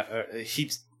point out,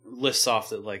 he lists off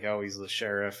that like, oh, he's the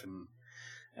sheriff and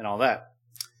all that.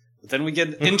 But then we get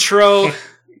an intro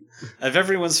of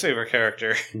everyone's favorite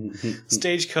character.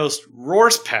 Stagecoach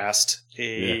roars past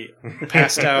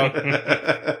passed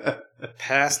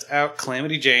out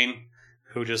Calamity Jane,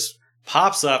 who just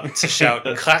pops up to shout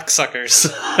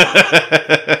 "Cocksuckers"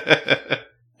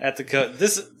 at the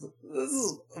This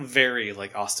is very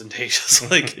like ostentatious,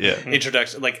 like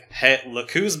introduction. Like, hey, look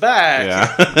who's back!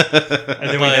 Yeah. And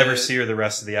then we never see her the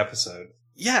rest of the episode.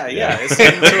 Yeah. It's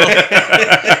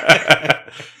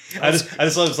I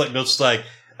just love it's like Milch's like,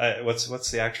 what's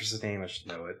the actress's name? I should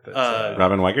know it. But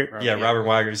Robin Weigert? Robin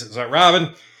Weigert. He's like,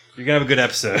 Robin, you're gonna have a good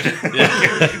episode.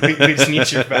 we just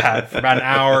need you for about an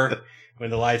hour when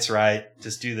the light's right.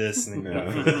 Just do this, and then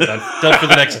done for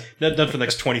the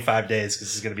next 25 days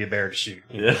because it's gonna be a bear to shoot.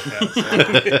 Yeah.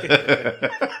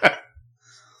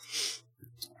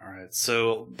 All right.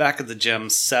 So back at the gem,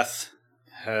 Seth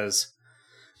has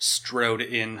strode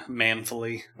in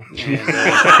manfully. And,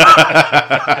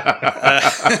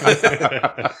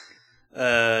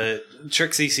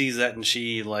 Trixie sees that and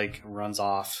she like runs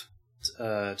off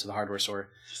to the hardware store.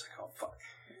 She's like, oh fuck.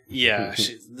 Yeah,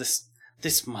 this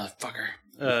motherfucker.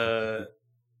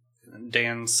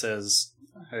 Dan says,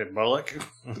 Hey, Bullock.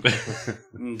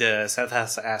 And Seth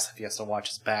has to ask if he has to watch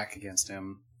his back against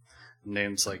him. And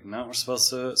Name's like, no, we're supposed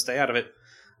to stay out of it.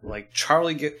 Like,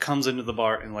 Charlie comes into the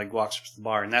bar and, like, walks up to the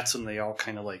bar, and that's when they all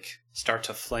kind of, like, start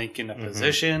to flank into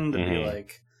position to be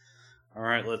like, all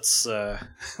right, let's,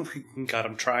 we got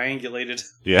him triangulated.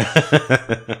 Yeah.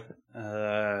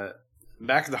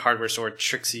 Back at the hardware store,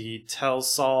 Trixie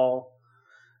tells Saul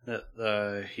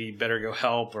that he better go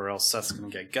help or else Seth's gonna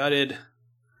get gutted.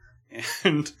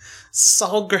 And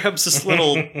Saul grabs this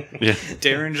little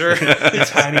Derringer. The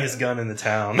tiniest gun in the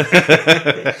town.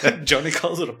 Joni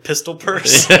calls it a pistol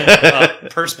purse.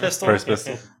 Purse pistol? Purse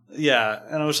pistol. Yeah,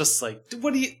 and I was just like,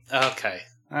 what do you... Okay,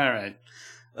 alright.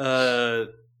 We're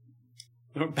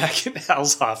back in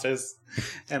Al's office,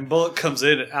 and Bullock comes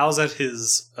in, and Al's at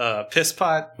his piss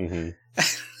pot.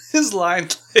 His line,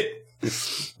 like,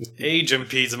 age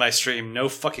impedes my stream, no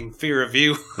fucking fear of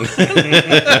you.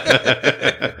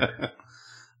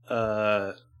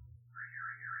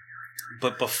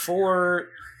 But before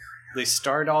they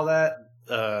start all that,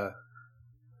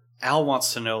 Al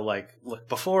wants to know, like, look,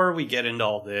 before we get into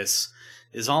all this,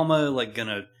 is Alma, like,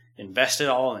 gonna invest it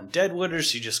all in Deadwood, or is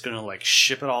she just gonna, like,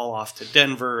 ship it all off to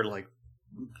Denver, like,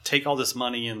 take all this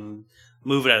money and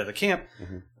move it out of the camp?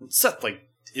 Seth, like,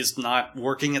 is not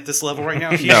working at this level right now.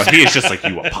 No, he is just like,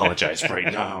 you apologize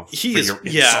right now. He for is, your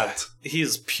yeah, insult. he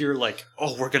is pure like,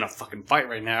 oh, we're gonna fucking fight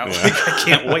right now. Like, I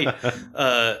can't wait.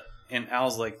 And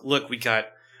Al's like, look, we got,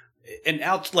 and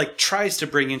Al like tries to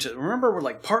bring into, remember, we're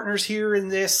like partners here in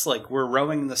this, like we're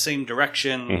rowing in the same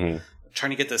direction, trying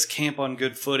to get this camp on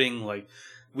good footing. Like,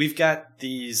 we've got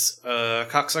these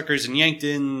cocksuckers in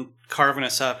Yankton carving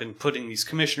us up and putting these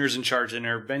commissioners in charge, and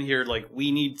they've been here. Like,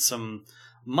 we need some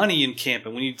money in camp,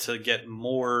 and we need to get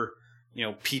more, you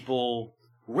know, people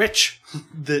rich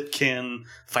that can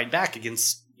fight back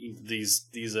against these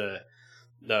the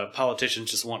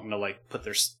politicians just wanting to, like, put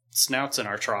their snouts in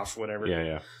our trough, whatever.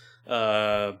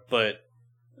 But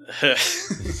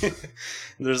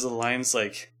there's the lines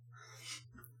like,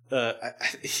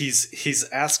 he's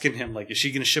asking him, like, is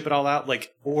she going to ship it all out,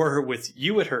 like, or with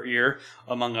you at her ear,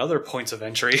 among other points of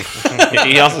entry.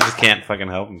 He also just can't fucking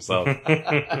help himself.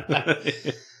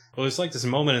 Well, there's like this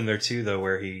moment in there too, though,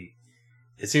 where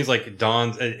it seems like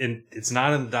Dawn's, and it's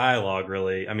not in the dialogue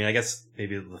really. I mean, I guess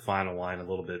maybe the final line a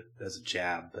little bit as a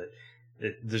jab, but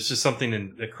there's just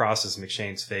something that crosses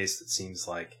McShane's face that seems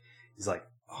like he's like,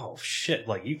 oh shit,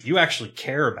 like you actually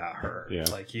care about her. Yeah.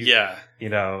 Like you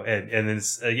know, and then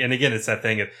and again, it's that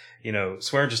thing of, you know,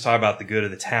 Swearingen just talk about the good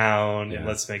of the town and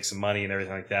let's make some money and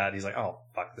everything like that. And he's like, oh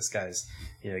fuck, this guy's,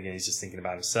 you know, again, he's just thinking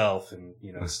about himself and,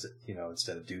 you know,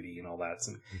 instead of duty and all that.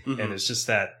 And it's just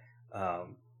that,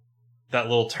 that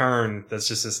little turn. That's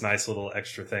just this nice little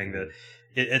extra thing that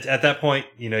at that point,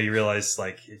 you know, you realize,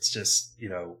 like, it's just, you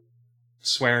know,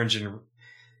 Swearingen,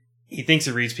 he thinks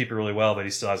he reads people really well, but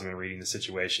he still hasn't been reading the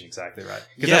situation exactly right.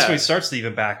 Because that's when he starts to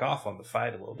even back off on the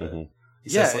fight a little bit. He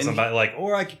says something about, like,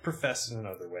 or I could profess in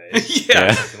another way.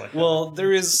 Like, well,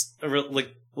 there is a real,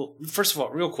 like, well, first of all,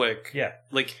 real quick. Yeah.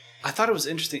 Like, I thought it was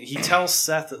interesting. He tells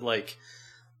Seth that, like,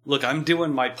 look, I'm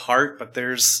doing my part, but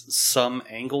there's some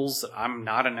angles that I'm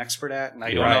not an expert at, and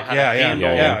I don't know how to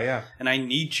handle. Yeah. And I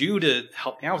need you to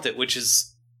help me out with it, which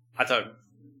is, I thought,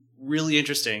 really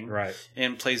interesting. Right.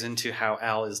 And plays into how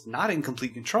Al is not in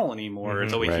complete control anymore,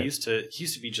 the way he used to. He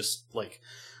used to be just, like,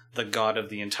 the god of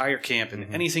the entire camp,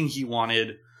 and anything he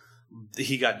wanted,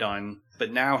 he got done.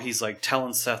 But now he's, like,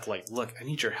 telling Seth, like, look, I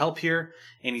need your help here.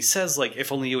 And he says, like,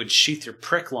 if only you would sheath your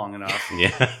prick long enough.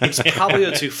 It's probably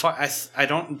a too far. I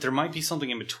don't, there might be something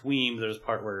in between. There's a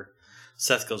part where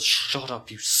Seth goes, shut up,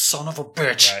 you son of a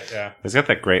bitch. Right, yeah. He's got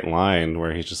that great line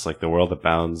where he's just like, the world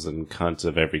abounds in cunts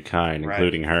of every kind,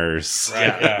 including hers.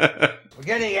 Right, yeah. We're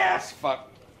getting ass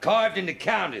fucked, carved into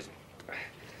counters,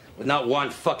 with not one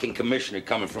fucking commissioner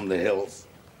coming from the hills.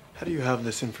 How do you have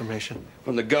this information?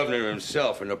 From the governor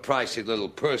himself in a pricey little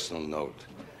personal note.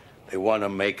 They want to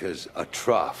make us a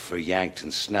trough for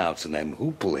Yankton snouts and them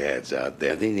hoople heads out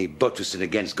there. They need buttressing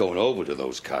against going over to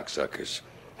those cocksuckers.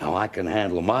 Now, I can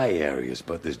handle my areas,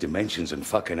 but there's dimensions and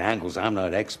fucking angles I'm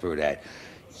not expert at.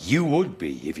 You would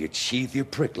be if you'd sheath your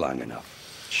prick long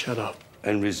enough. Shut up.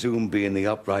 And resume being the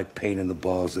upright pain in the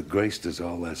balls that graced us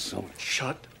all last summer.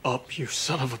 Shut up, you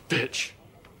son of a bitch.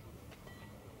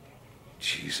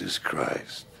 Jesus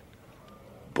Christ.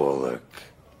 Bullock.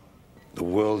 The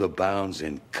world abounds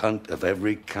in cunt of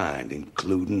every kind,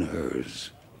 including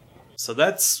hers. So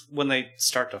that's when they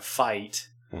start to fight.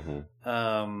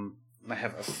 I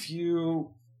have a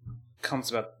few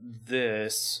comments about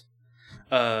this.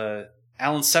 Alan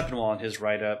Sepinwall in his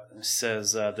write-up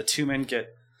says the two men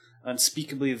get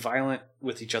unspeakably violent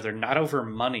with each other, not over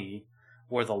money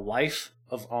or the life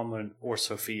of Alma or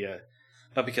Sophia,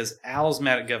 but because Al's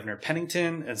mad at Governor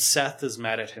Pennington and Seth is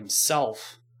mad at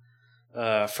himself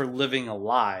for living a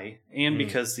lie, and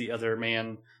because the other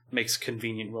man makes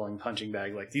convenient willing punching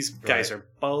bag. Like, these guys are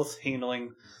both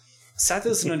handling... Seth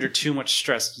isn't under too much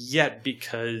stress yet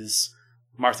because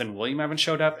Martha and William haven't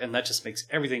showed up, and that just makes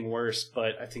everything worse.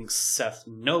 But I think Seth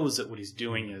knows that what he's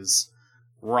doing is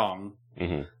wrong,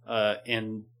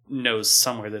 and knows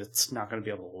somewhere that it's not going to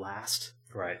be able to last.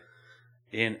 Right.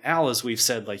 And Al, as we've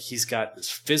said, like, he's got this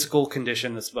physical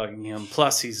condition that's bugging him,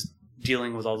 plus he's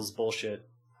dealing with all this bullshit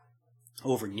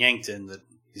over in Yankton that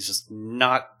he's just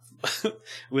not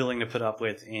willing to put up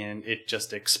with, and it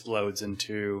just explodes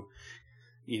into,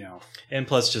 you know... And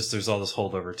plus, just there's all this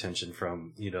holdover tension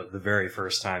from, you know, the very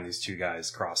first time these two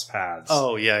guys cross paths.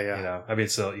 Oh, yeah. You know, I mean,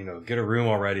 so, you know, get a room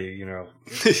already, you know,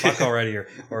 fuck already,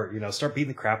 or, you know, start beating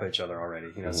the crap out of each other already,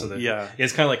 you know, so that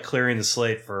it's kind of like clearing the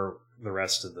slate for the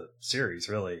rest of the series,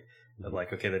 really.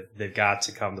 Like, okay, they've got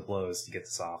to come to blows to get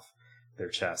this off their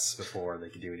chests before they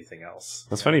can do anything else.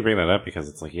 It's funny you bring that up because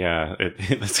it's like,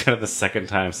 it's kind of the second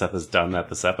time Seth has done that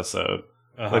this episode.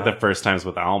 Like the first times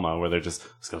with Alma, where they're just,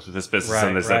 let's go through this business,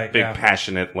 and there's that big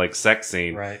passionate like sex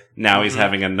scene. Right. Now he's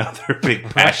having another big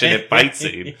passionate fight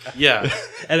scene. Yeah.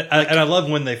 And I love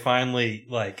when they finally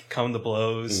like come to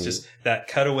blows. Just that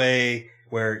cutaway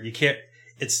where you can't.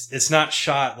 It's not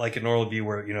shot like a normal view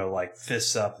where, you know, like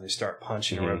fists up and they start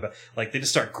punching or whatever, but like they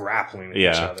just start grappling with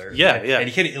each other. Yeah, And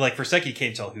you can't, like, for a second you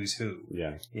can't tell who's who.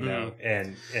 Yeah. You know,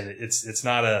 and it's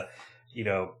not a, you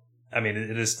know, I mean,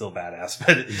 it is still badass,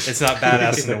 but it's not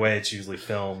badass in the way it's usually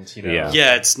filmed, you know.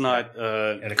 Yeah, it's not,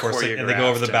 and of course, and they go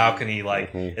over the balcony,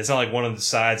 like, it's not like one of the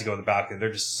sides go over the balcony.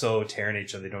 They're just so tearing at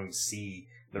each other, they don't even see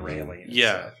the railing. And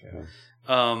stuff, you know?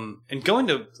 And going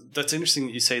to, that's interesting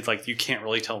that you say, like, you can't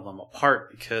really tell them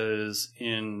apart, because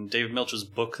in David Milch's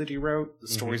book that he wrote, The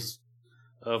Stories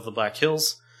of the Black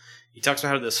Hills, he talks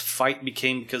about how this fight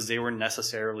became because they were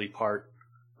necessarily part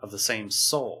of the same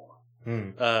soul.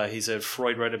 He said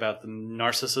Freud read about the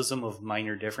narcissism of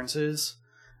minor differences.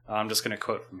 I'm just going to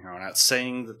quote from here on out,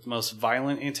 saying that the most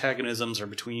violent antagonisms are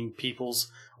between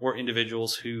peoples or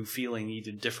individuals who feel a need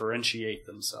to differentiate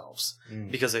themselves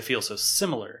because they feel so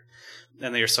similar.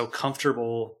 And they are so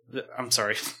comfortable.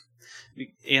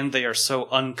 And they are so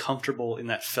uncomfortable in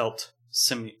that felt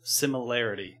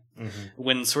similarity.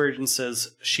 When Swearingen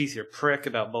says, "Sheath your prick,"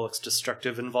 about Bullock's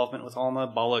destructive involvement with Alma,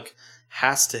 Bullock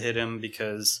has to hit him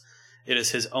because it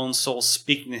is his own soul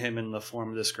speaking to him in the form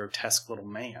of this grotesque little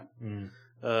man.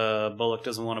 Bullock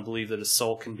doesn't want to believe that his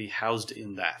soul can be housed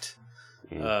in that.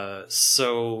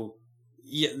 So,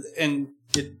 yeah, and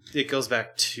it goes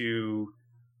back to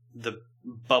the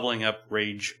bubbling up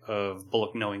rage of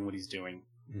Bullock knowing what he's doing,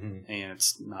 and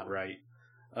it's not right.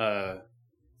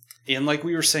 And like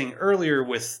we were saying earlier,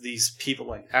 with these people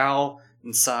like Al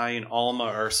and Cy and Alma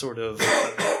are sort of,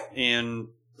 and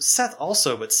Seth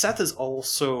also, but Seth is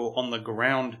also on the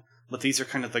ground, but these are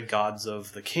kind of the gods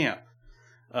of the camp.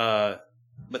 But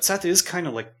Seth is kind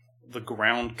of like the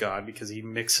ground god because he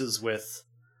mixes with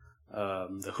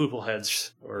the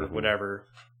Hoopleheads or whatever.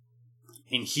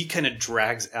 And he kind of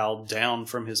drags Al down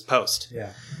from his post.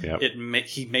 Yeah.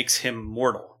 He makes him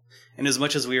mortal. And as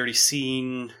much as we already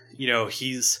seen, you know,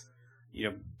 he's, you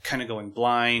know, kind of going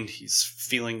blind. He's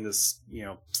feeling this, you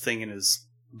know, thing in his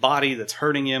body that's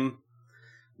hurting him.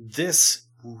 This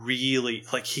really,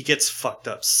 like, he gets fucked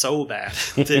up so bad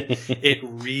that it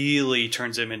really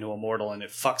turns him into a mortal, and it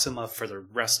fucks him up for the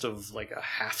rest of, like, a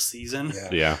half season.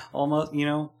 Yeah. Almost, you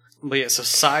know? But yeah, so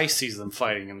Cy sees them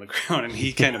fighting in the ground, and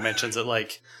he kind of mentions it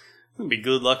like, it would be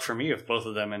good luck for me if both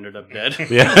of them ended up dead.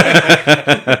 Yeah.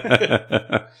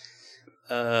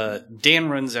 Dan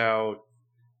runs out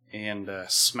and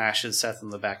smashes Seth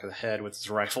in the back of the head with his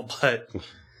rifle butt.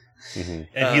 And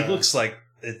he looks like,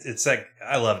 it's like,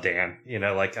 I love Dan, you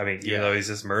know, like, I mean, even though he's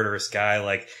this murderous guy,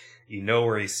 like, you know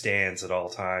where he stands at all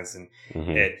times, and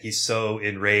he's so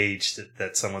enraged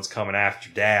that someone's coming after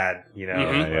Dad, you know.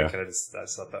 I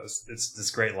thought that was, it's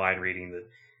this great line reading that,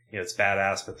 you know, it's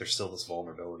badass, but there's still this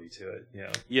vulnerability to it, you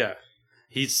know. Yeah,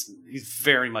 he's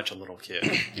very much a little kid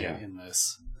in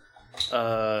this.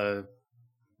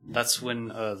 That's when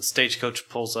the stagecoach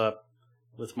pulls up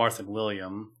with Martha and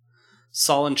William.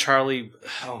 Saul and Charlie,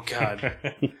 oh god,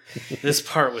 this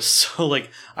part was so like,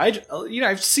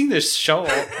 I've seen this show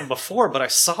before, but I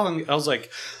saw them, I was like,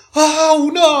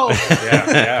 oh no,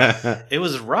 it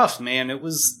was rough, man. It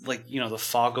was like, you know, the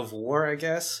fog of war, I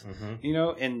guess, you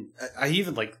know, and I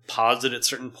even like paused it at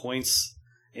certain points,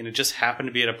 and it just happened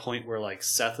to be at a point where like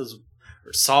Seth is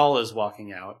or Saul is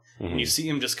walking out, and you see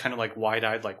him just kind of like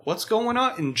wide-eyed, like, what's going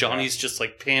on? And Johnny's just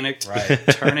like panicked,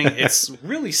 turning. It's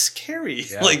really scary.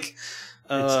 Yeah. Like,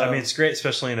 it's great,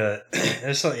 especially in a. I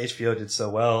just thought HBO did so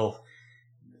well,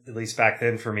 at least back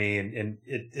then for me, and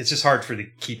it's just hard to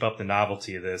keep up the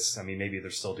novelty of this. I mean, maybe they're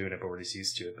still doing it, but we're just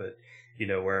used to it. But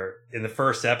where in the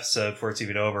first episode, before it's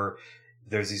even over,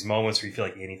 there's these moments where you feel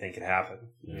like anything can happen.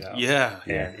 Yeah.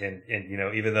 And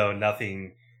even though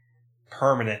nothing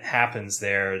permanent happens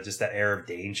there, just that air of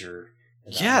danger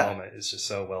in that moment is just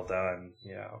so well done.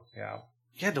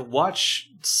 Yeah, to watch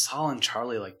Saul and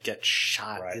Charlie like get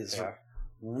shot is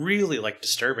really like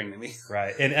disturbing to me.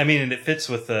 Right. And I mean, and it fits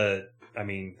with the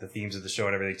themes of the show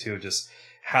and everything too, just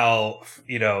how,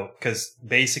 because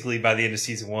basically by the end of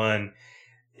season 1,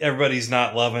 everybody's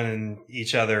not loving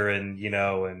each other and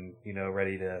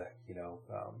ready to,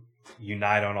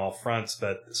 unite on all fronts,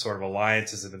 but sort of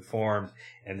alliances have been formed.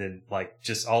 And then like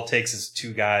just all it takes is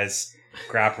 2 guys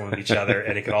grappling with each other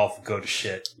and it could all go to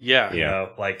shit. Yeah.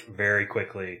 Like very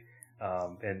quickly.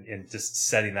 And just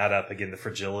setting that up again, the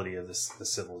fragility of the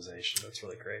civilization. That's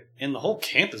really great. And the whole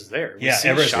camp is there. We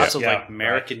see shots of like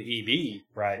Merrick and EB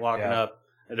walking up.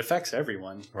 It affects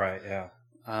everyone. Right. Yeah.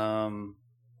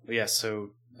 But yeah. So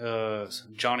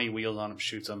Johnny wheels on him,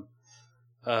 shoots him.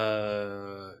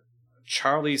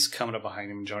 Charlie's coming up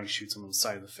behind him, and Johnny shoots him on the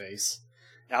side of the face.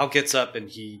 Al gets up and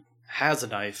he has a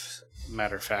knife.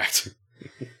 Matter of fact.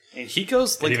 And he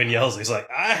goes like, and even yells. He's like,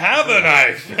 "I have a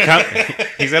knife."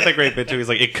 He's got that great bit too. He's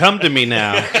like, "It come to me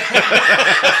now."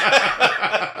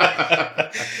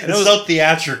 It's so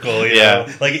theatrical, you know.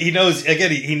 Like he knows.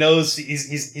 Again, he knows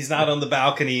he's not on the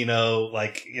balcony,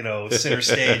 center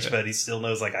stage, but he still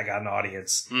knows. Like I got an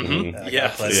audience. Mm-hmm.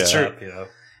 That's true. Up,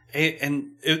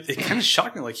 And it kind of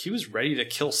shocked me. Like he was ready to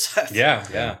kill Seth.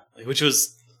 Yeah. Which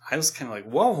was, I was kind of like,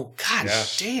 whoa, god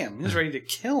damn, he was ready to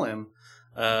kill him.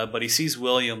 But he sees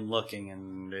William looking,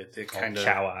 and it kind of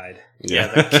cow-eyed. Yeah,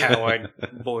 the cow-eyed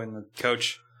boy and the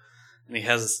coach, and he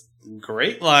has a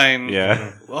great line.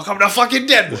 Yeah, welcome to fucking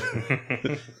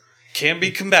Deadwood. Can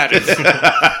be combative.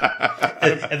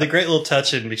 and the great little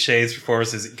touch in McShane's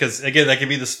performance is because again that can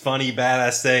be this funny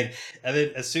badass thing, and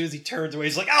then as soon as he turns away,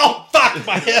 he's like, "Oh fuck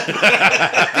my head!"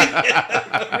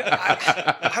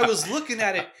 I was looking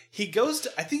at it.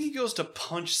 I think he goes to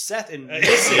punch Seth and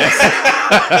misses,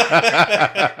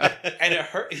 and it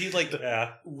hurt. He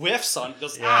whiffs on.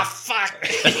 Goes fuck.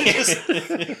 He just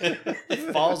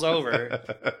falls over.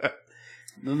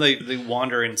 And then they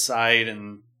wander inside,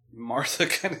 and Martha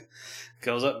kind of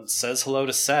goes up and says hello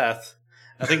to Seth.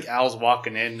 I think Al's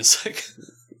walking in. It's like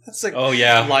that's like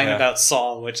line about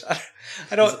Saul, which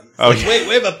I don't. Wait,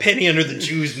 we have a penny under the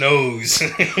Jew's nose.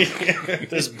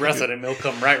 There's breath in him. He'll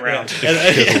come right round. And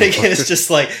again, it's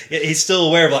just like he's still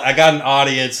aware of. Like, I got an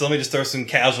audience. So let me just throw some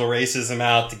casual racism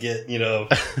out to get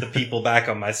the people back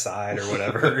on my side or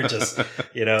whatever. Just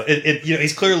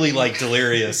he's clearly like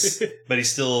delirious, but he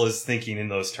still is thinking in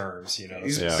those terms.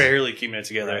 He's barely keeping it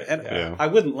together. Right. And I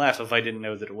wouldn't laugh if I didn't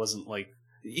know that it wasn't like.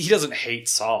 He doesn't hate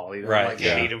Saul. He doesn't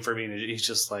hate him for being. He's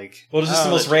just like. Well, it's just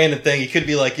the most random thing. He could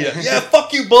be like,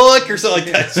 fuck you, Bullock, or something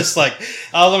like that. It's just like,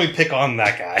 let me pick on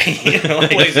that guy.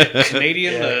 What is it,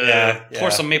 Canadian?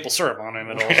 Pour some maple syrup on him.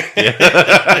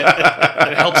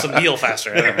 It helps him heal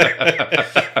faster.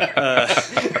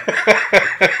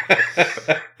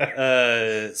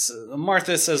 So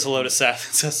Martha says hello to Seth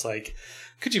and says like,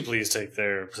 could you please take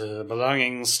their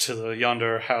belongings to the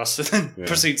yonder house, and then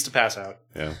proceeds to pass out.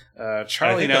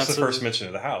 Charlie that's the first mention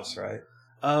of the house, right?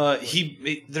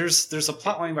 There's a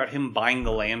plot line about him buying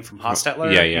the land from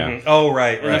Hostetler. Mm-hmm. Oh,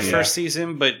 right. In the first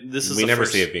season, but this is we never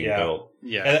see it being built.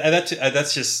 Yeah, and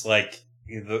that's just like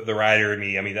the writer in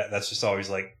me. I mean, that's just always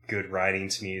like good writing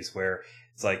to me is where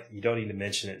it's like you don't need to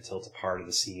mention it until it's a part of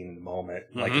the scene in the moment.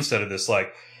 Mm-hmm. Like instead of this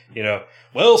like.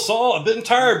 Well, Saul, I've been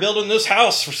tired of building this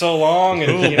house for so long,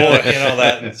 and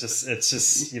that. And it's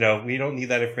just, we don't need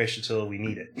that information until we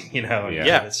need it,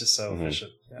 It's just so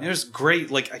efficient. Yeah. There's great,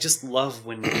 like, I just love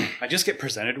when I just get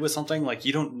presented with something like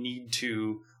you don't need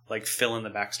to like fill in the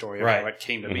backstory of how it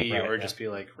came to be, or just be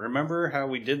like, remember how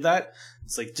we did that?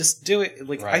 It's like just do it.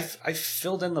 Like I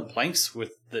filled in the blanks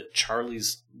with the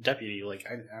Charlie's deputy. Like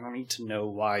I don't need to know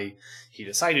why he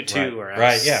decided to or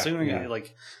soon.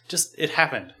 Like just it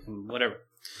happened and whatever.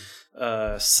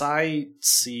 Cy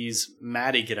sees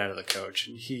Maddie get out of the coach,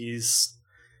 and he's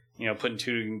putting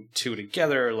two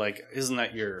together. Like, isn't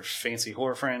that your fancy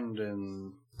whore friend?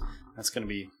 And that's gonna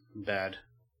be bad.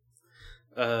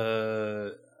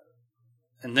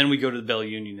 And then we go to the Bell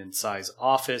Union in Cy's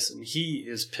office, and he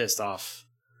is pissed off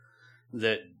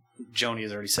that Joni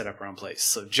has already set up her own place.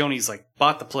 So Joni's like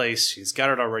bought the place. She's got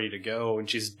it all ready to go. And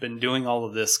she's been doing all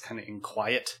of this kind of in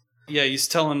quiet. Yeah, he's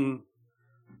telling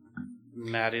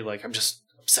Maddie, like, I'm just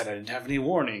upset I didn't have any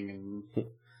warning.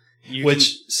 And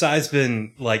Sai's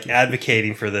been like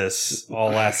advocating for this all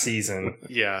last season.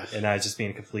 Yeah. And I just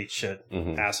being a complete shit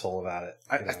asshole about it.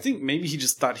 I think maybe he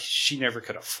just thought she never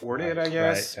could afford it, I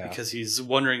guess. Right, yeah. Because he's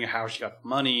wondering how she got the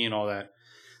money and all that.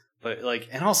 But like,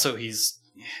 and also he's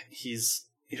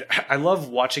I love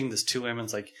watching this two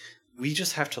women's like, we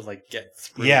just have to like get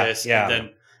through this. Yeah. And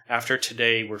then after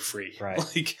today, we're free. Right.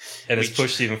 Like, and it's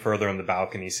pushed even further on the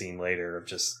balcony scene later of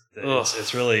just,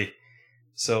 it's really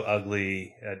so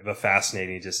ugly, but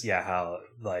fascinating. Just, how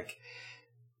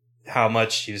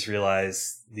much you just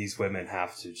realize these women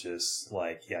have to just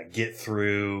get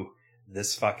through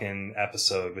this fucking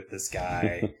episode with this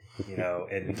guy,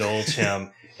 and indulge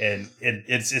him. And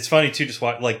it's funny too, just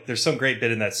watch, like, there's some great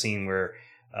bit in that scene where,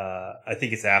 I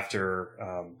think it's after,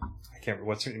 I can't remember,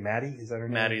 what's her name? Maddie? Is that her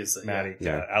name? Maddie is it? Maddie.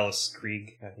 Yeah. Alice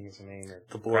Krieg, I think is her name. Or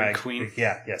The Born Queen.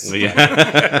 Yeah, yes.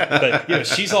 Yeah. But,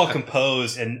 she's all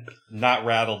composed and not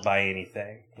rattled by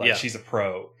anything. Like, she's a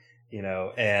pro,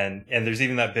 and there's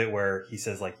even that bit where he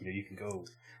says, like, you can go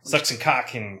suck some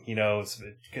cock and,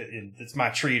 it's my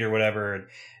treat or whatever.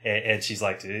 And she's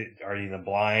like, are you even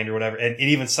blind or whatever? And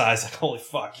even Sai's like, holy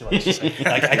fuck. She's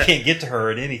like, I can't get to her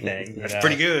at anything. That's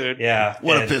pretty good. Yeah.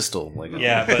 What a pistol.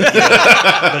 Yeah,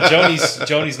 but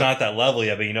Joni's not that level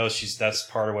yet, but that's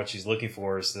part of what she's looking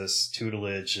for is this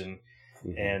tutelage and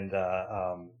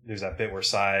there's that bit where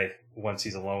Sai, once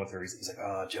he's alone with her, he's like,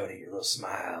 oh, Joni, your little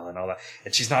smile and all that.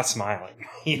 And she's not smiling.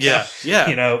 Yeah.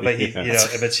 But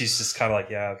but she's just kind of like,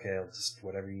 yeah, okay, I'll just,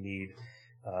 whatever you need,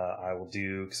 I will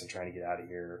do because I'm trying to get out of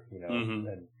here,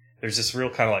 and there's this real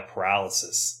kind of like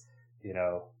paralysis,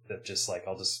 that just like,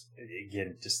 I'll just,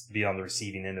 again, just be on the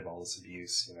receiving end of all this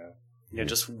abuse, Yeah,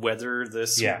 just weather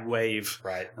this wave.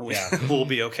 Right. And we'll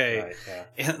be okay. Right,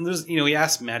 yeah. And there's, he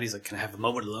asked Matt, he's like, can I have a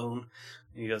moment alone?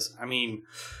 And he goes, I mean,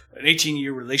 an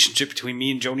 18-year relationship between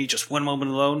me and Joni, just one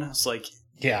moment alone. It's like,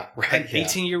 yeah, right. An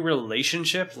 18-year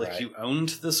relationship, like you owned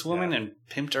this woman and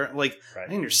pimped her. Like,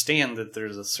 I understand that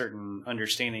there's a certain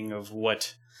understanding of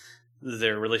what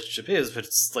their relationship is, but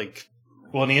it's like,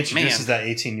 well, and he introduces that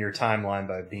 18-year timeline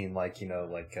by being like,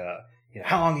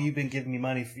 how long have you been giving me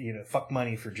money for, fuck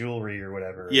money for jewelry or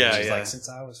whatever? Yeah, she's like, since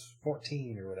I was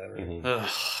 14 or whatever. Oh,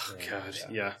 God,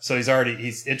 yeah. So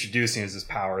he's introducing this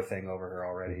power thing over her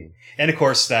already. And of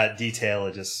course, that detail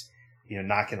of just,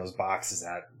 knocking those boxes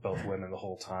at both women the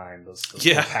whole time. Those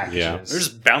packages. Yeah. They're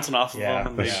just bouncing off of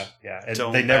them.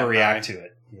 And they never react to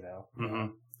it,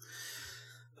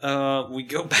 We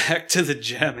go back to the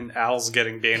gym and Al's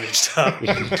getting bandaged up.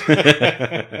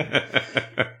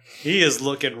 He is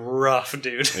looking rough,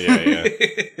 dude. Yeah.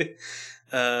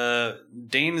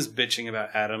 Dane is bitching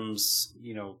about Adams,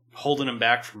 holding him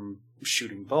back from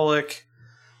shooting Bullock.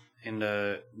 And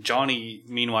Johnny,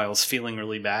 meanwhile, is feeling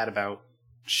really bad about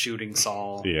shooting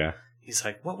Saul. Yeah. He's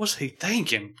like, what was he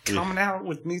thinking? Coming out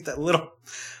with me that little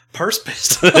purse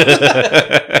pistol.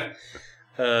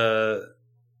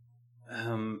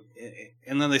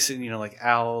 And then they say, like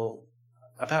Al,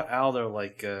 they're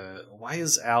like, why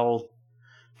is Al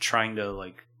trying to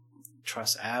like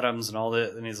trust Adams and all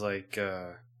that? And he's like,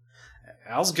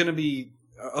 Al's gonna be,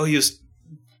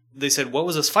 they said, what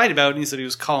was this fight about? And he said he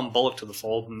was calling Bullock to the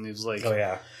fold, and he was like, oh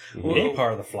yeah, he ain't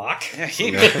part of the flock. Yeah.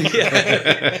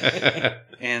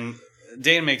 And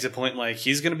Dan makes a point like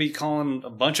he's going to be calling a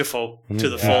bunch of folk to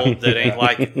the fold that ain't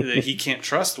like that he can't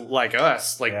trust like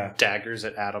us, like daggers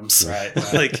at Adams. Right.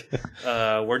 Like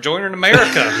we're joining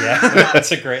America. Yeah,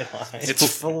 that's a great line.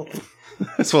 It's full.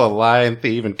 It's full of lying,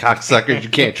 thieving cocksuckers you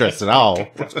can't trust at all.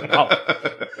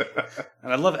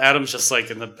 And I love Adams just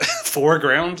like in the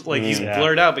foreground, like he's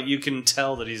blurred out, but you can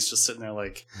tell that he's just sitting there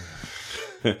like,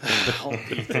 I'll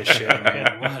beat this shit,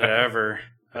 man. Whatever.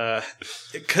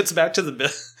 It cuts back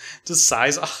to to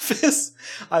Sai's office.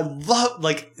 I love,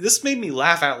 like, this made me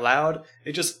laugh out loud.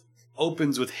 It just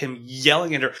opens with him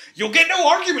yelling at her, "You'll get no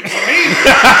argument from me."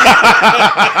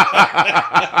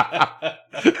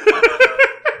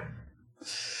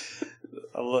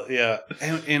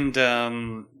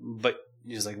 But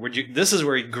he's like, this is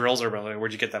where he grills her about, like,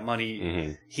 where'd you get that money?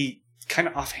 Mm-hmm. He kind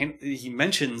of offhand, he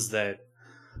mentions that,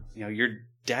 your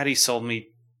daddy sold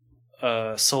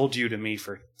you to me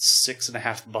for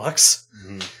 $6.50,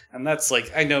 mm-hmm. and that's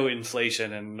like, I know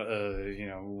inflation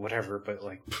and whatever, but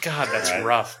like, God, that's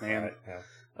rough, man.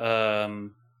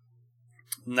 And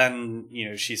then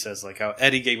she says like, "Oh,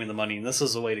 Eddie gave me the money, and this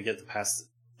is a way to get past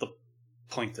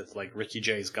point that like Ricky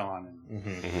Jay's gone and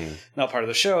Mhm. not part of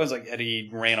the show. It's like Eddie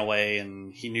ran away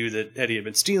and he knew that Eddie had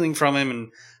been stealing from him,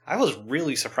 and I was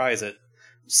really surprised that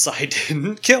Cy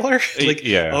didn't kill her. Like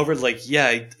Yeah. over like,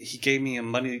 yeah, he gave me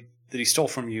money that he stole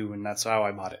from you, and that's how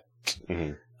I bought it.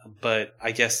 Mhm. But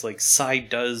I guess like Cy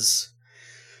does,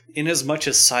 in as much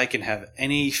as Cy can have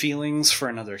any feelings for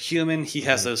another human, he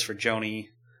has those for Joni.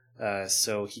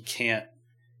 So he can't,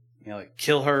 like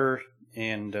kill her,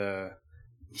 and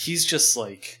he's just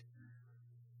like,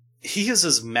 he is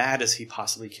as mad as he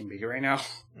possibly can be right now,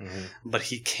 but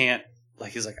he can't,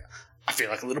 like, he's like, I feel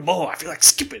like a little boy, I feel like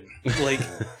skipping. Like,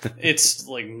 it's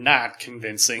like not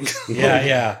convincing.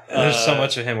 Yeah. There's so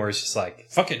much of him where it's just like,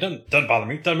 fuck it, doesn't bother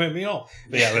me, doesn't make me at all.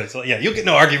 But but it's like, you'll get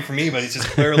no argument from me, but it's just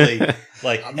clearly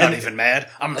like, I'm not even mad.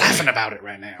 I'm laughing about it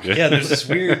right now. yeah, there's this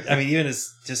weird, I mean, even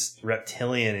as just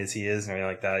reptilian as he is and everything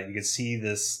like that, you can see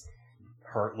this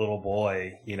hurt little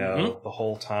boy, the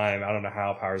whole time. I don't know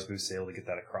how Powers Booth is able to get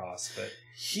that across, but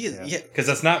because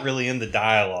that's not really in the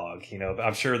dialogue, but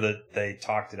I'm sure that they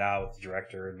talked it out with the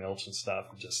director and Milch and stuff,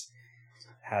 and just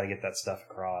how to get that stuff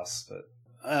across.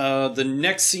 But the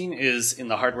next scene is in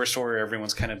the hardware store where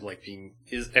everyone's kind of like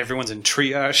everyone's in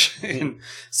triage and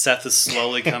Seth is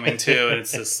slowly coming to, and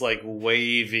it's this like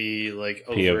wavy, like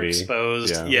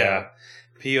overexposed. Yeah.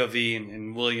 POV,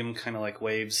 and William kind of like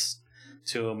waves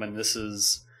to him, and this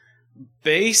is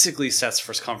basically Seth's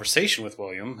first conversation with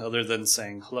William, other than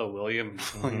saying, hello, William.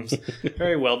 William's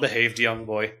very well behaved young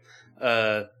boy.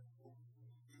 So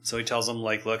he tells him,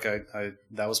 like, look, I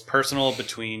that was personal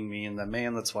between me and that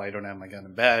man. That's why I don't have my gun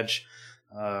and badge.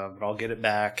 But I'll get it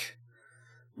back.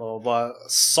 Blah, blah, blah.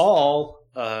 Saul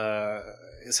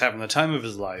is having the time of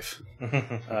his life,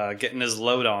 getting his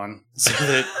load on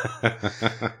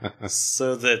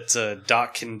so that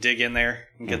Doc can dig in there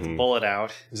and get the bullet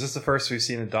out. Is this the first we've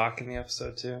seen a Doc in the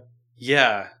episode too?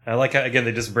 Yeah. I like how, again,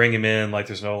 they just bring him in like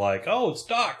there's no like, oh, it's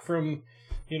Doc from,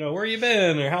 where you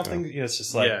been or how things. It's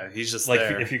just like, yeah, he's just like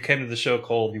there. If you came to the show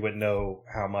cold, you wouldn't know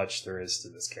how much there is to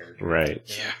this character. Right.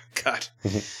 Yeah. God.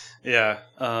 Yeah.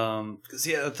 Because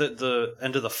the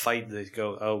end of the fight, they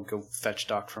go fetch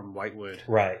Doc from Whitewood.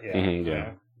 Right. Yeah.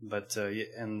 Yeah. But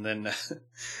and then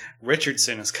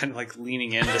Richardson is kind of like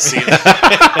leaning in to see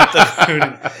the food,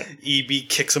 and EB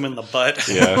kicks him in the butt.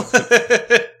 Yeah.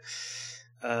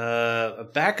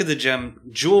 Back of the gym,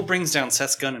 Jewel brings down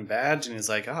Seth's gun and badge, and he's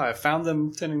like, "Oh, I found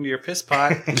them tending to your piss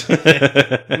pot."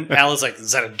 And Al is like,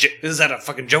 "Is that a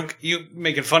fucking joke? You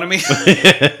making fun of me?"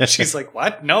 She's like,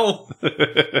 "What? No."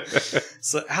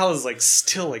 So Al is like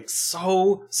still like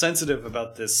so sensitive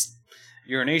about this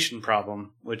urination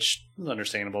problem, which was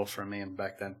understandable for a man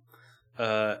back then.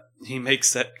 He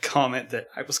makes that comment that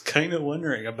I was kind of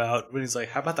wondering about when he's like,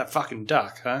 how about that fucking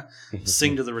Doc, huh?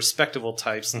 Sing to the respectable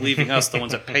types, leaving us the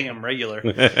ones that pay him regular.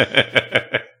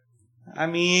 I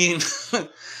mean,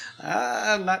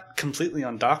 I'm not completely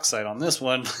on Doc's side on this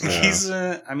one. He's,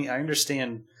 I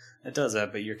understand it does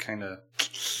that, but you're kind of,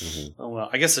 oh well,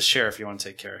 I guess the sheriff, you want to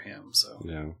take care of him, so.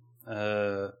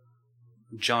 Yeah.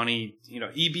 Johnny,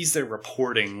 EB's there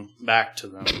reporting back to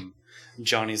them.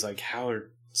 Johnny's like, how are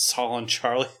Saul and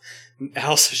Charlie? And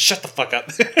Al says, shut the fuck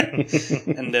up.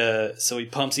 And so he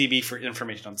pumps EB for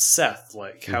information on Seth.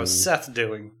 Like, how's Seth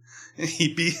doing? And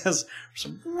EB has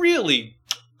some really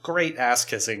great ass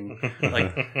kissing.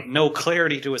 Like, no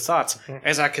clarity to his thoughts,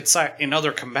 as I could cite in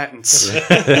other combatants.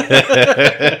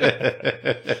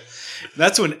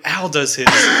 That's when Al does his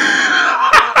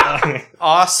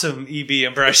awesome EB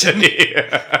impression.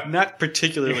 Yeah. Not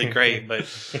particularly great, but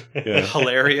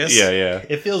hilarious. Yeah.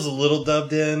 It feels a little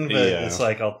dubbed in, but it's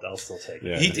like I'll still take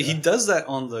it. Yeah. He does that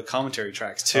on the commentary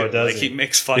tracks too. Oh, does he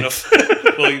makes fun of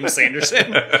William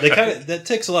Sanderson. That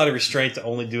takes a lot of restraint to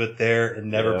only do it there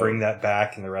and never bring that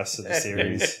back in the rest of the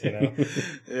series.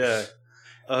 Yeah.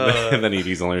 And then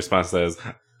Edie's only response is,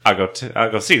 I'll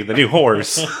go see the new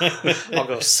horse. I'll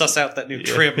go suss out that new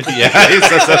trim. Yeah, he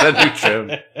suss out that new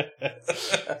trim.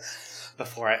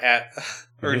 Before I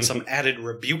earn some added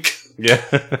rebuke. Yeah.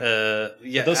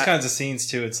 Yeah. Those kinds of scenes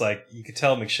too, it's like you could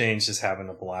tell McShane's just having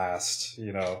a blast,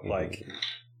 like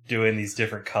doing these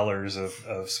different colors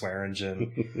of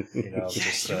Swearingen,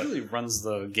 just, he really runs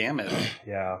the gamut.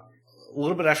 Yeah. A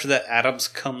little bit after that, Adams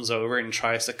comes over and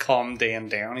tries to calm Dan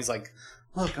down. He's like,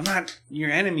 look, I'm not your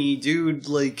enemy, dude.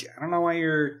 Like, I don't know why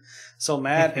you're so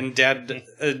mad. And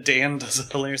Dan does a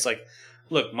hilarious, like,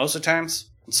 look, most of the times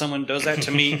when someone does that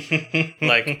to me,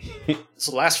 like, it's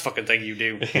the last fucking thing you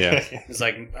do. Yeah. It's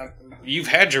like, you've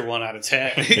had your 1 out of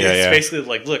 10. It's Yeah. basically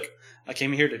like, look, I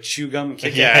came here to chew gum and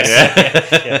kick Yes.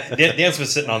 ass. Dan's been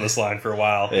sitting on this line for a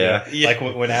while. Yeah. You know? Like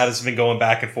when Adam's been going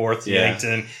back and forth to Yeah.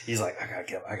 Yankton, he's like, I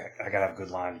gotta have a good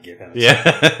line to give him. Yeah.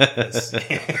 It's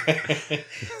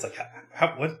like,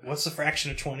 what's the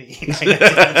fraction of 20? Is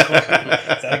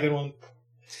that a good one?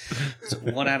 So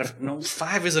 1 out of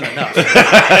 5 isn't enough. You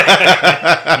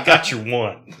got your 1.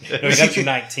 No, you got your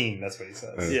 19. That's what he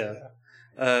says. Yeah.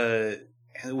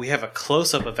 And we have a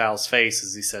close up of Al's face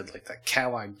as he said, like that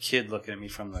cow-eyed kid looking at me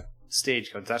from the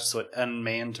stagecoach. That's what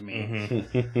unmanned me,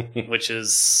 Mm-hmm. which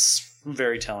is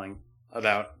very telling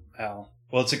about Al.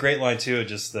 Well, it's a great line too.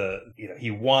 Just he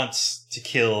wants to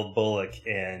kill Bullock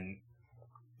and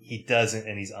he doesn't,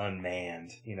 and he's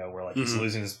unmanned. Where like he's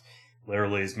losing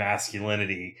literally his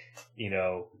masculinity.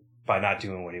 By not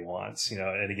doing what he wants.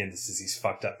 And again, this is these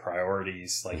fucked up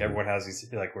priorities. Like everyone has these.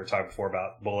 Like we were talking before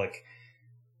about Bullock.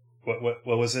 What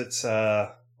was it?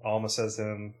 Alma says to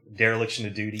him, dereliction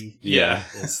of duty. Yeah.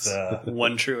 It's the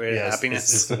One true way to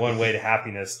happiness. It's the one way to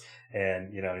happiness.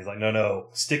 And, he's like, no,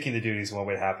 sticking to duty is one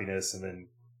way to happiness. And then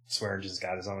Swearingen's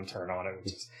got his own turn on it,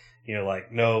 which is, not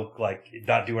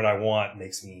doing what I want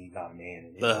makes me not a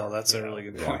man anymore. Oh, that's a really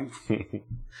good point.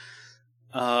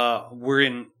 We're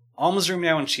in Alma's room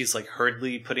now, and she's like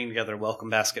hurriedly putting together a welcome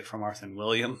basket from Arthur and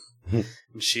William. And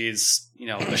she's,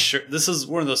 this is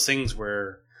one of those things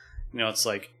where, it's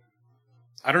like,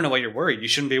 I don't know why you're worried. You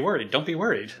shouldn't be worried. Don't be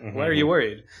worried. Mm-hmm. Why are you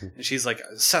worried? And she's like,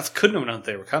 Seth couldn't have known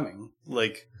they were coming.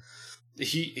 Like,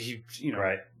 he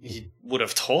Right. he would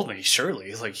have told me,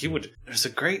 surely. Like, he would. There's a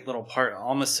great little part.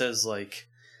 Alma says, like,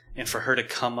 and for her to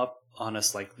come up on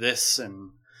us like this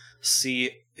and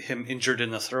see him injured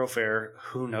in the thoroughfare,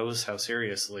 who knows how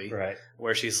seriously. Right.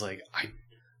 Where she's like, I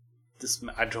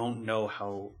don't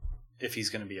know if he's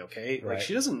going to be okay. Right. Like,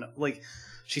 she doesn't, like,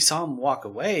 she saw him walk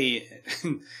away,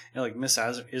 and like Miss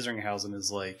Isringhausen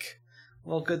is like,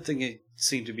 well, good thing it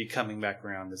seemed to be coming back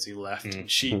around as he left. And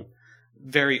she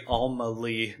very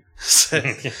Alma-ly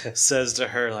says to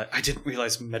her, like, I didn't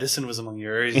realize medicine was among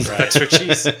your areas of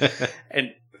expertise.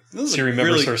 And this She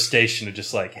remembers really, her station of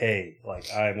just like, hey,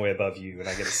 like, I'm way above you and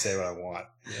I get to say what I want.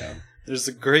 Yeah. there's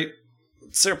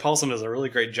Sarah Paulson does a really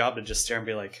great job to just stare and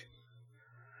be like,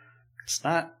 it's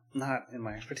not in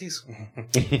my expertise.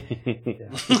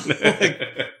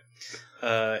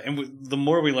 And the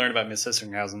more we learn about Miss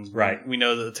Isringhausen, Right. we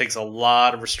know that it takes a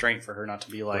lot of restraint for her not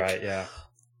to be like, Right, yeah.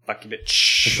 fuck you,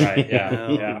 bitch. Right,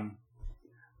 yeah,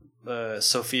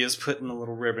 Sophia's putting a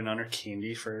little ribbon on her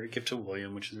candy for her to give to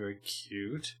William, which is very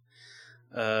cute.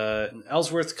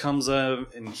 Ellsworth comes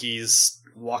up and he's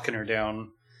walking her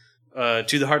down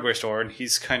to the hardware store, and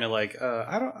he's kind of like,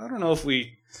 I don't know if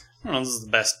this is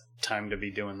the best time to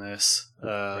be doing this.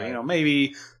 Right.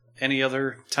 Maybe any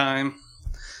other time.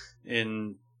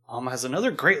 And Alma has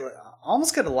another great.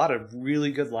 Alma's got a lot of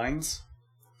really good lines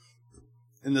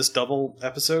in this double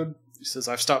episode. He says,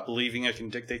 "I've stopped believing I can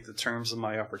dictate the terms of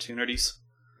my opportunities,"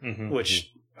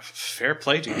 which fair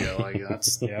play to you. Like,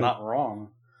 that's not wrong.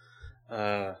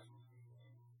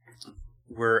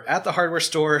 We're at the hardware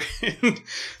store, and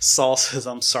Saul says,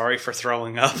 "I'm sorry for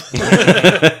throwing up,"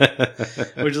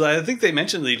 which I think they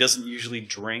mentioned that he doesn't usually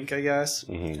drink, I guess,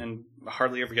 and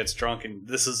hardly ever gets drunk. And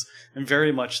this is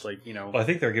very much like, Well, I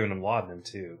think they're giving him laudanum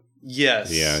too.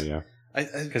 Yes, Yeah.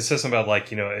 Because it says something about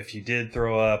like, if you did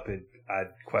throw up, I'd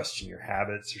question your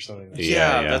habits or something. Like that.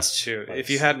 Yeah, Yeah. that's true.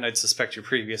 If you hadn't, I'd suspect your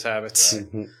previous habits.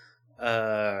 Right.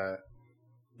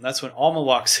 That's when Alma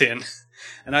walks in,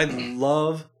 and I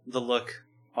love the look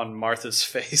on Martha's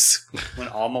face when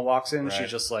Alma walks in. Right. She's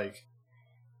just like,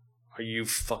 "Are you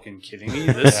fucking kidding me?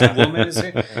 This woman is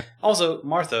here." Also,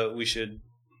 Martha, we should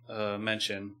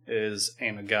mention, is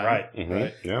Anna Gunn, Right.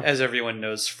 Right. Yeah. as everyone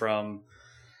knows from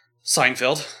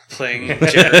Seinfeld, playing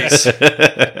Jerry's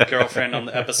girlfriend on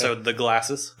the episode The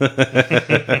Glasses.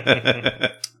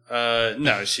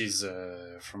 No, she's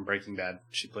from Breaking Bad.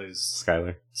 She plays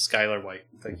Skylar White.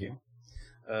 Thank you.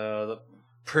 The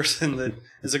person that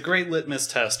is a great litmus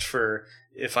test for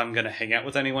if I'm going to hang out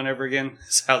with anyone ever again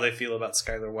is how they feel about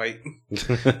Skylar White.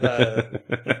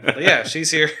 But yeah,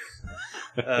 she's here.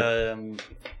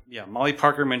 Molly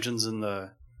Parker mentions in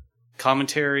the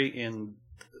commentary, in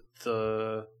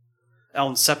the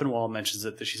Alan Sepinwall mentions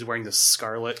it, that she's wearing this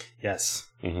scarlet. Yes.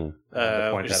 Mm-hmm.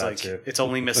 Point Which is that out like, too. it's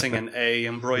only missing an A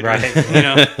embroidered. Right.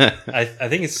 I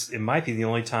think it might be the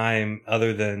only time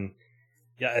other than,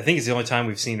 I think it's the only time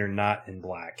we've seen her not in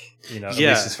black, at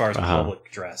least as far as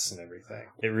public dress and everything.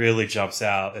 It really jumps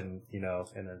out and,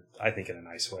 I think in a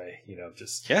nice way,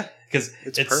 just. Yeah. Because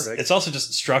it's perfect. It's also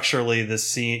just structurally this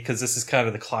scene, because this is kind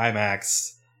of the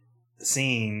climax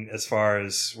scene as far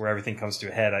as where everything comes to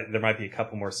a head. There might be a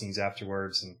couple more scenes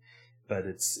afterwards, but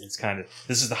it's kind of,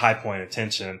 this is the high point of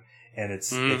tension, and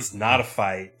it's not a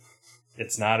fight.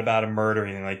 It's not about a murder or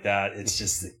anything like that. It's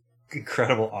just the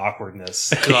incredible awkwardness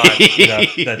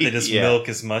that they just milk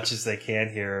as much as they can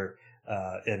here.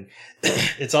 And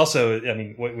it's also, I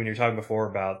mean, when you're talking before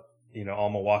about,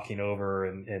 Alma walking over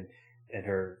and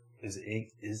her, I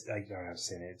don't know how to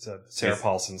say it. It's Sarah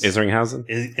Paulson's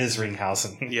Isringhausen.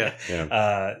 Isringhausen. Yeah.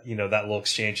 That little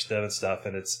exchange with them and stuff.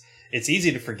 And it's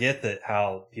easy to forget that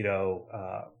how,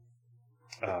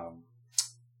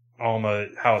 Alma,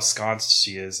 how ensconced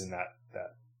she is in that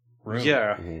room.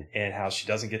 Yeah. And how she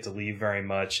doesn't get to leave very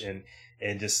much. And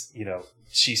just,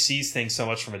 she sees things so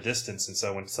much from a distance. And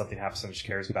so when something happens, something she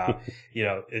cares about,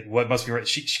 what must be right.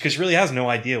 Because she really has no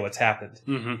idea what's happened,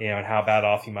 and how bad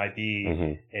off he might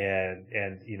be.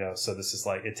 And so this is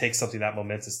like, it takes something that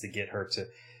momentous to get her to,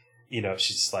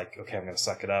 she's just like, okay, I'm going to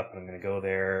suck it up and I'm going to go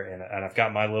there. And I've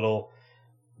got my little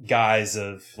guise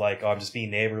of like, I'm just being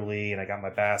neighborly and I got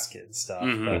my basket and stuff.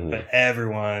 But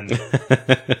everyone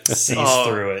sees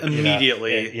through it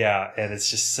immediately. And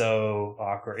it's just so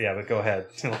awkward. Yeah, but go ahead.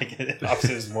 Like, obviously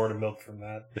there's more to milk from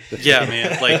that. Yeah,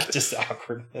 man. Like, just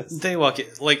awkwardness. They walk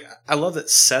it. Like, I love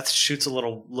that Seth shoots a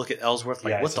little look at Ellsworth.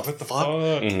 Like, what the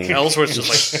fuck? Ellsworth's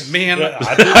just like, man,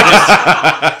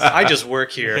 I just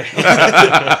work here.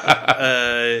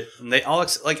 And they all I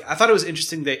thought it was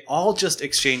interesting. They all just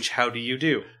exchange "How do you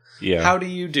do?" Yeah. How do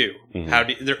you do?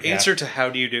 Their answer to "How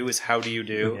do you do?" is "How do you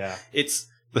do?" Yeah. It's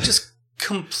just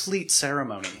complete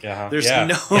ceremony. There's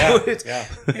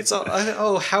It's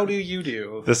all, how do you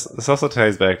do? This also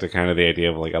ties back to kind of the idea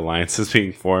of like alliances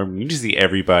being formed. You just see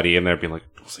everybody in there being like,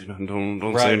 don't say nothing,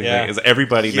 don't say anything, because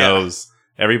everybody knows.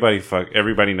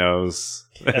 Everybody knows.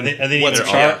 And then even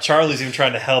Charlie's even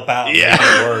trying to help out and make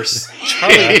it worse.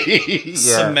 Charlie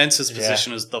cements his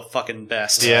position as the fucking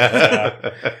best. You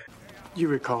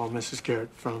recall Mrs.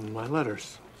 Garrett from my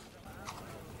letters?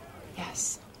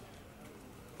 Yes.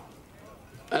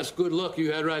 That's good luck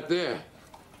you had right there.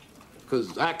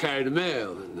 Because I carry the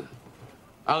mail, and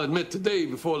I'll admit today,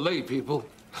 before lay people,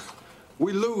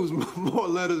 we lose more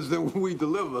letters than we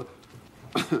deliver.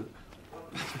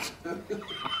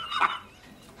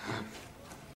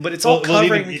 But it's all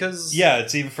covering because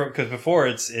it's even because before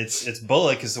it's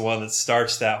Bullock is the one that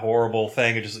starts that horrible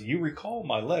thing of just like, you recall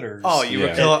my letters. Oh, you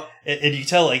recall, and you can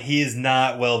tell like he is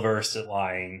not well versed at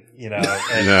lying, And,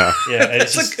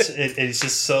 it's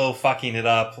just so fucking it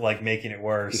up, like making it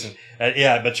worse.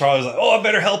 And, but Charlie's like, oh, I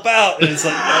better help out, and it's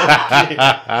like, no.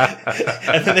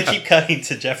 And then they keep cutting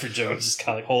to Jeffrey Jones just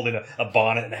kind of like holding a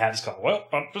bonnet and a hat, just going, well,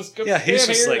 I'm just gonna he's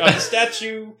just here like on the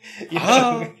statue,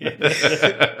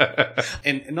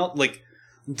 and not like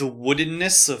the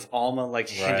woodenness of Alma like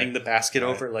handing the basket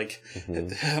over like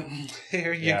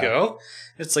here you go.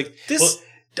 It's like this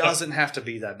doesn't have to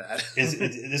be that bad.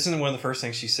 Isn't one of the first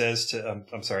things she says to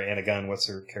I'm sorry, Anna Gunn, what's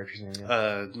her character's name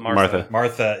again?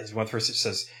 Martha is one of the first. She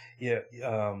says, you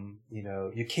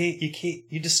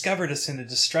discovered us in a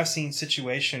distressing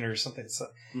situation or something.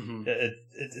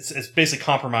 It's basically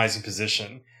compromising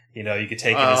position. You could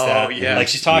take it as that. Yeah. Like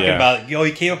she's talking about,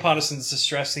 you came upon us in this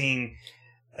distressing.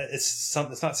 It's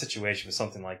not situation, but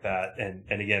something like that. And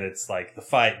again, it's like the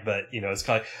fight, but it's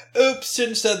kind of like, oops,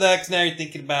 shouldn't have said that because now you're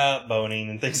thinking about boning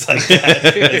and things like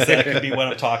that. That could be what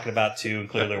I'm talking about too. And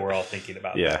clearly, we're all thinking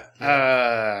about that.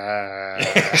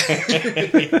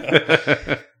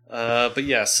 But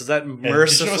so that mercifully.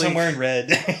 Did you notice I'm wearing red?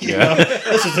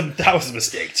 That was a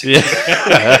mistake too.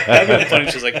 That'd be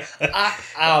funny. She's like,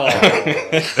 ow.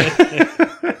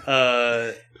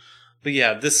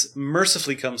 But this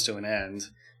mercifully comes to an end.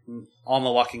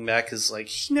 Alma walking back is like,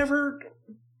 he never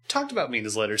talked about me in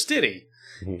his letters, did he?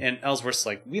 And Ellsworth's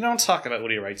like, we don't talk about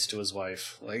what he writes to his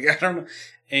wife. Like, I don't know.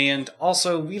 And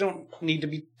also, we don't need to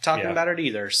be talking about it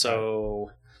either.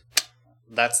 So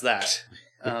that's that.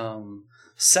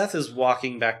 Seth is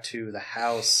walking back to the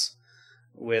house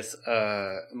with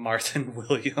Martha and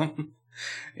William.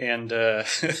 And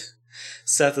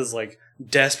Seth is like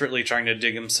desperately trying to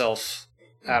dig himself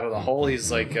out of the hole.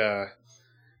 He's like,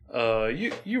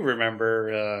 you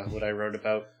remember what I wrote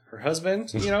about her husband?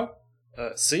 See,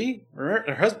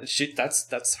 her husband.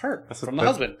 That's her from the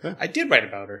husband. Yeah. I did write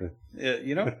about her.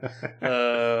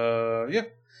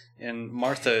 And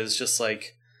Martha is just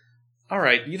like, all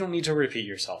right, you don't need to repeat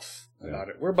yourself about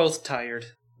it. We're both tired.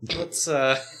 Let's.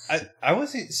 I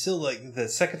wasn't still like the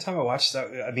second time I watched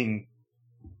that. I mean,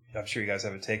 I'm sure you guys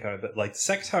have a take on it, but like the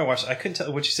second time I watched, I couldn't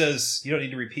tell when she says you don't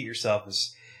need to repeat yourself.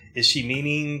 Is she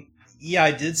meaning? Yeah,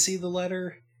 I did see the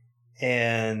letter,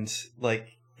 and like,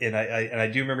 and I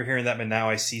do remember hearing that, but now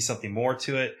I see something more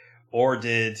to it. Or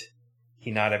did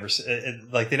he not ever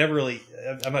like they never really?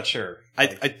 I'm not sure. I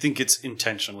think it's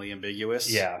intentionally ambiguous.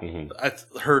 Yeah. Mhm.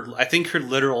 I think her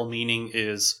literal meaning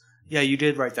is, yeah, you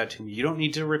did write that to me. You don't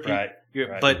need to repeat.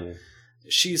 Right. But Mhm.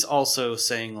 she's also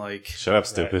saying like, Shut up,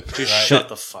 stupid. just Right. shut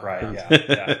the fuck Right. up.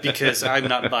 Yeah. Because I'm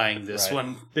not buying this Right.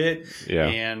 one bit. Yeah.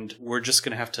 And we're just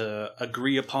going to have to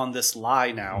agree upon this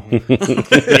lie now.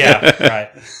 Yeah.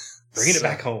 Right. Bringing it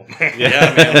back home.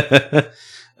 Yeah,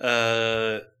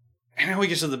 man. And now we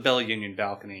get to the Bell Union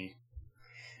balcony.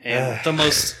 And the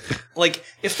most, like,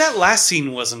 if that last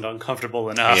scene wasn't uncomfortable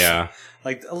enough, Yeah.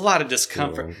 like, a lot of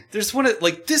discomfort. Cool. There's one,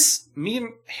 like, this, me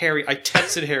and Harry, I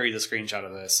texted Harry the screenshot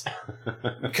of this.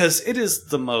 Because it is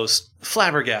the most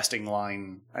flabbergasting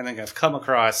line I think I've come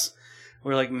across.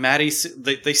 Where, like, Maddie,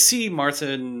 they see Martha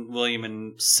and William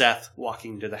and Seth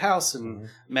walking to the house, and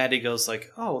Maddie goes,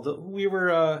 like, oh, we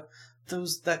were,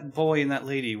 that boy and that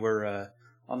lady were,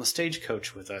 on the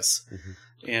stagecoach with us.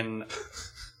 And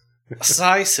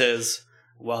Sai says,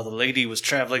 while the lady was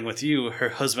traveling with you, her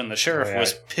husband, the sheriff,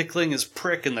 was pickling his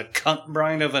prick in the cunt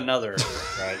brine of another.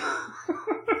 Right.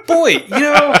 Boy,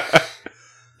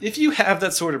 if you have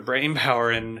that sort of brain power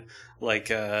and,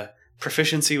 like,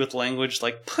 proficiency with language,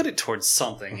 like, put it towards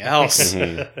something else.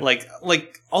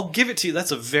 like, I'll give it to you.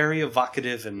 That's a very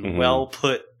evocative and well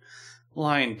put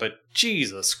line, but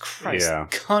Jesus Christ,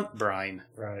 cunt brine.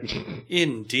 Right.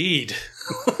 Indeed.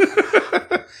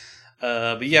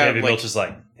 But yeah, David like, Milch is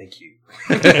like, thank you.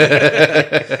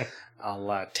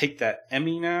 I'll take that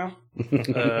Emmy now.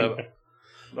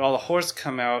 But all the whores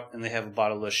come out and they have a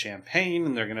bottle of champagne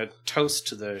and they're going to toast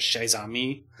to the Chez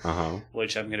Amis,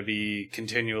 which I'm going to be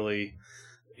continually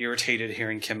irritated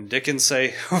hearing Kim Dickens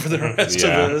say over the rest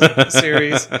of the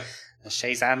series.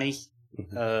 Chez Amis.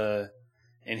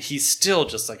 And he's still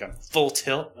just like on full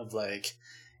tilt of like,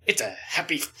 it's a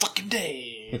happy fucking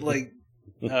day. Like,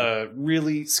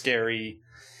 really scary.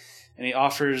 And he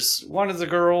offers one of the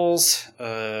girls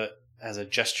as a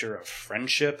gesture of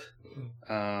friendship.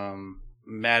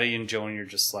 Maddie and Joni are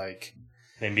just like,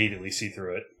 they immediately see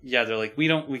through it. Yeah, they're like, we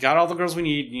got all the girls we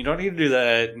need. You don't need to do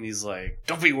that. And he's like,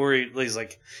 don't be worried. He's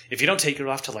like, if you don't take it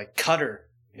off to like cut her.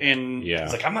 And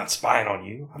he's like, I'm not spying on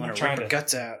you. I'm not trying to rip her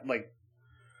guts out. Like,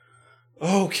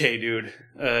 okay, dude.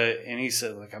 And he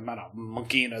said, like, I'm not a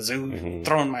monkey in a zoo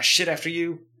throwing my shit after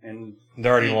you. And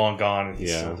they're already long gone. And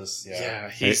he's still just,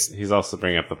 he's also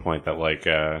bringing up the point that, like,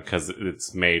 because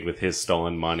it's made with his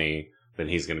stolen money, then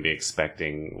he's going to be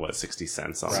expecting, 60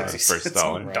 cents on the first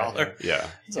dollar. Right. Yeah.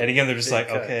 And again, they're just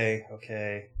like,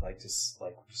 okay, like, just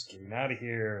get him out of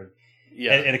here.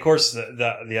 Yeah. And of course,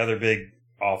 the other big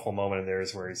awful moment in there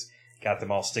is where he's got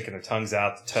them all sticking their tongues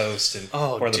out to toast and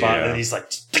pour the bottom, and he's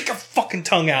like, stick a fucking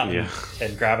tongue out,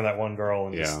 and grabbing that one girl,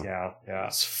 and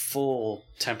it's full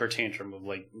temper tantrum of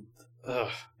like,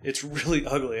 it's really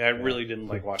ugly. I really didn't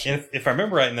like watching it. If I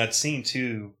remember right in that scene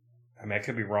too, I mean, I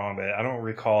could be wrong, but I don't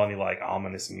recall any like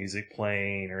ominous music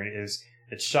playing, or it's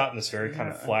shot in this very kind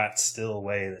of flat, still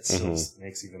way that still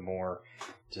makes even more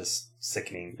just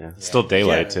sickening. Yeah. Still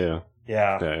daylight too.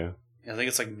 Yeah. I think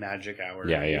it's like magic hour.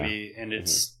 Yeah, maybe. And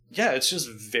it's it's just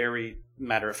very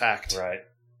matter of fact. Right.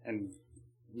 And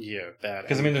bad.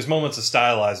 Because I mean, there's moments of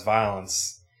stylized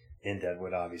violence in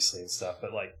Deadwood, obviously, and stuff,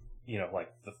 but like,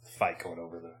 like the fight going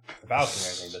over the balcony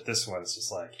and everything. But this one, it's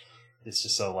just like, it's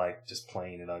just so like just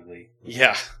plain and ugly.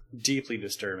 Yeah, deeply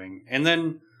disturbing. And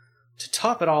then to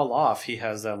top it all off, he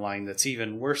has that line that's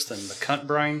even worse than the cunt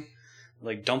brine.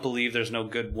 Like, don't believe there's no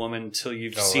good woman till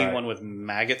you've seen one with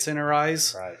maggots in her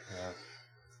eyes. Right. Yeah.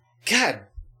 God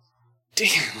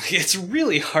damn, it's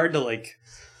really hard to like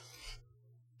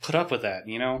put up with that,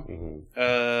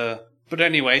 But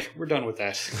anyway, we're done with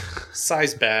that.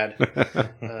 Sai's bad.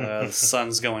 The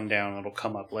sun's going down. It'll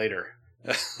come up later.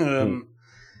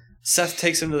 Seth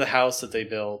takes him to the house that they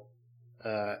built.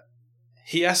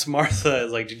 He asks Martha,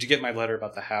 like, did you get my letter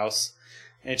about the house?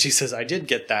 And she says, I did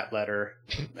get that letter.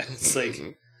 And it's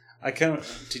like,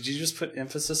 did you just put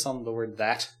emphasis on the word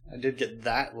that? I did get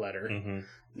that letter.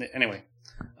 Anyway,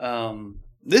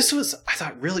 this was, I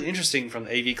thought, really interesting from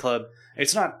the AV Club.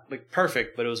 It's not like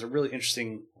perfect, but it was a really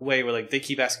interesting way where like they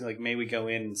keep asking, like, may we go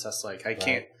in? And Seth's like, I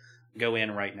can't go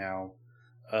in right now.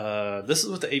 This is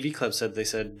what the AV Club said. They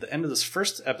said the end of this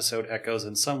first episode echoes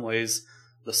in some ways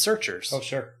The Searchers. Oh,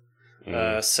 sure.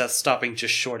 Seth stopping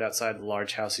just short outside the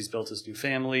large house he's built his new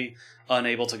family,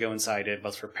 unable to go inside it,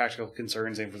 both for practical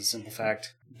concerns and for the simple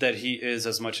fact that he is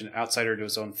as much an outsider to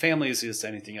his own family as he is to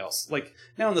anything else. Like,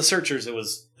 now in The Searchers, it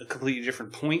was a completely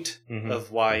different point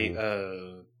of why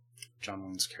John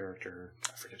Wayne's character,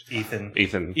 I forget.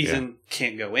 Ethan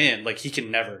can't go in. Like, he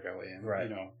can never go in.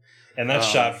 Right. And that's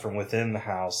shot from within the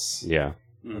house. Yeah.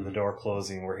 And the door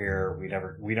closing, we're here.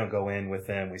 We don't go in with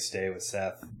them. We stay with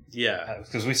Seth. Yeah.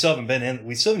 Because we still haven't been in.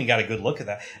 We still haven't got a good look at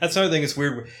that. That's another thing. It's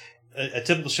weird. A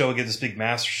typical show would get this big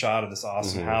master shot of this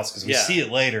awesome house because we see it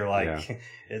later. Like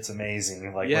it's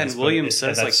amazing. Like and William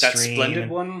says like that splendid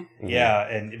one.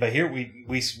 Yeah, but here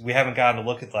we haven't gotten a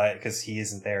look at that because he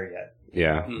isn't there yet.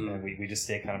 Yeah. And we just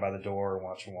stay kind of by the door and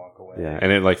watch him walk away. Yeah, and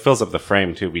it like fills up the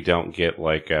frame too. We don't get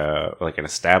like an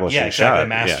establishing exactly, shot. A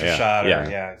master shot.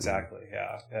 Yeah, Exactly.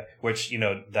 Yeah. Which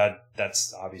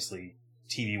that's obviously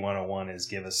TV 101 is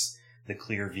give us the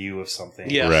clear view of something.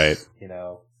 Yeah. Right.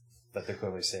 But they're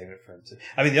clearly saving it for him too.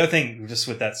 I mean, the other thing just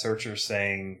with that searcher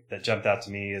saying that jumped out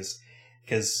to me is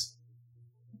because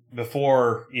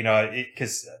before,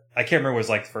 because I can't remember what it was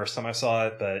like the first time I saw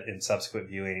it, but in subsequent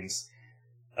viewings,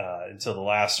 until the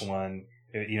last one,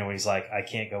 when he's like, I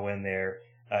can't go in there,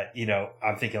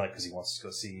 I'm thinking like, because he wants to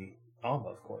go see Alma,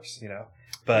 of course,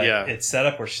 but it's set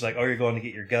up where she's like, oh, you're going to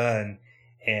get your gun.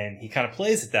 And he kind of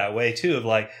plays it that way too, of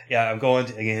like, yeah, I'm going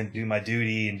to again do my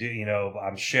duty and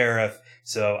I'm sheriff,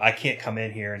 so I can't come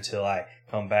in here until I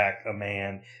come back a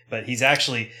man. But he's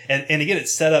actually, and again,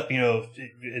 it's set up, in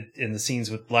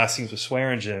the last scenes with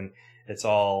Swearingen, it's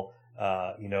all,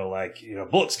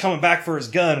 Bullock's coming back for his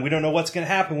gun. We don't know what's going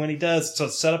to happen when he does. So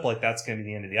it's set up like that's going to be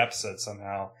the end of the episode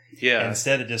somehow. Yeah. And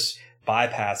instead it just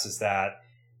bypasses that.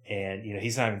 And,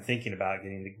 he's not even thinking about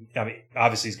getting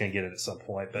obviously he's going to get it at some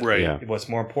point, but what's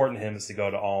more important to him is to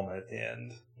go to Alma at the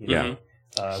end.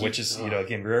 Which is,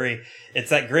 again, it's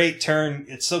that great turn.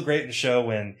 It's so great in the show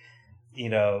when,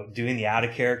 doing the out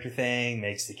of character thing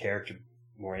makes the character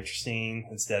more interesting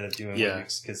instead of doing,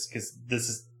 because this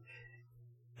is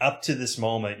up to this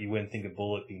moment, you wouldn't think of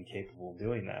Bullock being capable of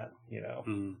doing that,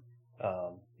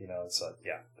 so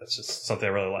that's just something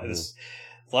I really like. This,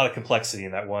 a lot of complexity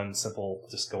in that one simple,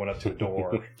 just going up to a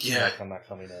door. Like, I'm not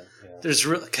coming in. There's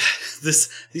really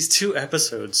these two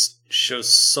episodes show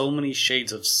so many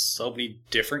shades of so many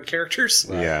different characters.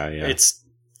 Right. Yeah.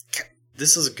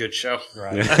 This is a good show,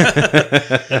 right?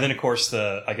 And then of course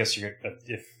I guess you're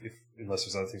if unless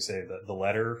there's other things to say, the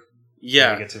letter.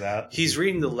 Yeah, we get to that. He's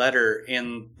reading the letter,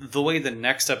 and the way the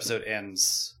next episode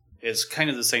ends is kind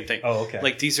of the same thing. Oh, okay.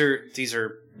 Like these are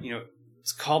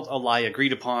it's called A Lie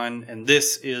Agreed Upon, and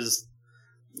this is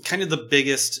kind of the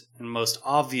biggest and most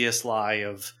obvious lie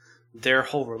of their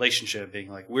whole relationship being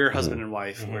like, we're husband and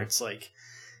wife, where it's like,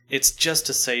 it's just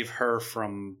to save her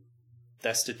from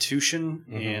destitution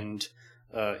and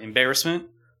embarrassment,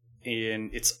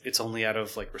 and it's only out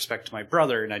of like respect to my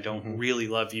brother, and I don't really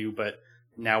love you, but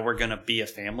now we're gonna be a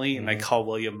family, and I call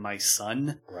William my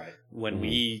son, right? When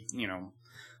we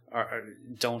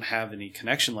don't have any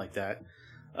connection like that.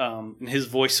 And his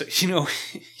voice,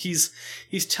 he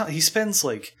spends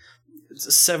like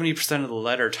 70% of the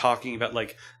letter talking about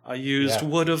like, I used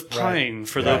wood of pine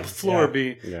for the floor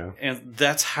and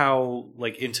that's how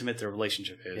like intimate their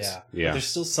relationship is. Yeah. But there's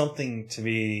still something to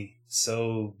me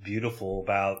so beautiful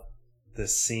about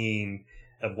this scene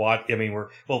of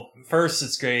first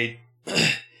it's great.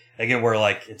 Again, we're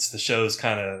like, it's the show's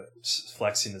kind of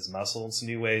flexing its muscle in some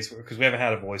new ways because we haven't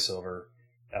had a voiceover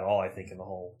at all, I think, in the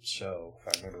whole show, if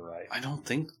I remember right. I don't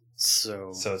think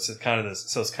so. So it's kind of this.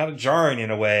 So it's kind of jarring in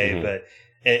a way, but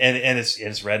and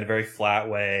it's read in a very flat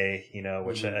way,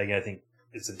 which again I think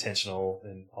is intentional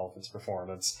in Oliphant's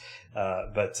performance.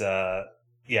 And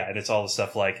it's all the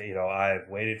stuff like I've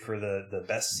waited for the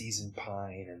best seasoned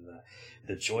pine and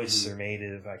the joists are made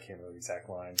of, I can't remember the exact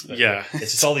line. But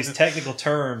it's just all these technical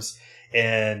terms,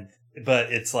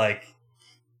 but it's like.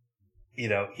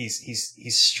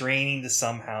 He's straining to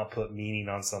somehow put meaning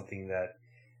on something that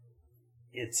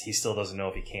he still doesn't know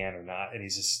if he can or not, and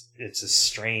it's a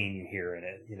strain you hear in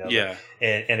it,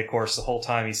 and of course the whole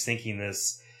time he's thinking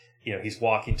this, he's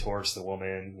walking towards the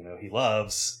woman, he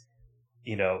loves,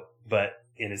 but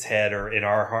in his head or in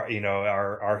our heart,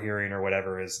 our hearing or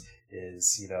whatever is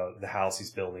the house he's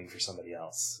building for somebody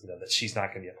else, that she's not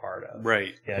going to be a part of,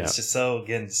 right? It's just so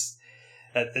again.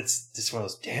 It's just one of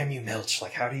those, damn you, Milch!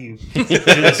 Like, how do you do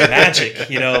this magic?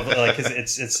 Like, cause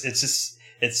it's just,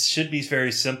 it should be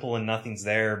very simple and nothing's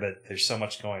there, but there's so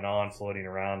much going on floating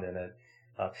around in it.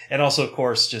 And also, of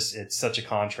course, just, it's such a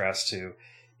contrast to,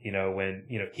 when,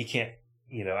 he can't,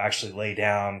 actually lay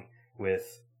down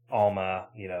with Alma,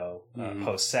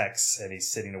 post sex, and he's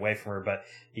sitting away from her, but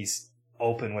he's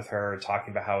open with her,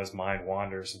 talking about how his mind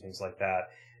wanders and things like that.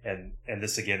 And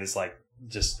this again is like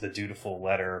just the dutiful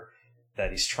letter that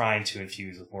he's trying to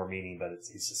infuse with more meaning, but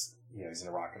he's just, he's in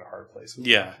a rock and a hard place.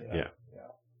 Yeah.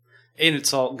 And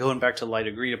it's all going back to Light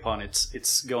Agreed Upon.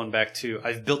 It's going back to,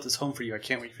 I've built this home for you. I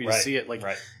can't wait for you to see it. Like,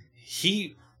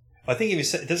 he I think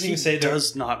it doesn't even say he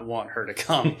does not want her to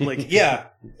come. Like, yeah,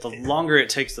 the longer it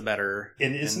takes, the better.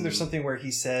 And isn't there something where he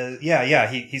says,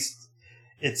 he's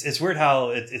it's weird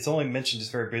how it's only mentioned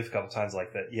just very brief a couple times,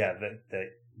 like that. Yeah,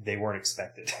 that they weren't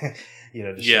expected, to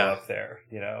show up there,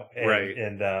 and, right?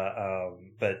 And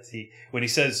but when he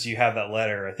says, "Do you have that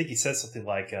letter?" I think he says something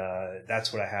like,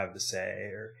 "That's what I have to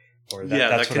say," or that's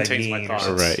that what contains I mean. my thoughts.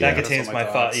 Right, that contains my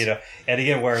thoughts. And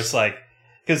again, where it's like.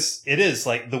 Because it is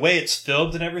like the way it's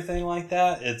filmed and everything like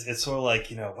that. It's sort of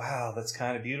like, wow, that's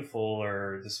kind of beautiful,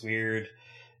 or this weird,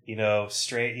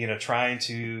 straight, trying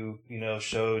to,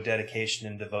 show dedication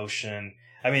and devotion.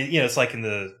 I mean, it's like in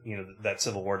the, that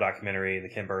Civil War documentary, the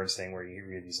Ken Burns thing, where you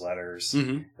read these letters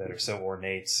that are so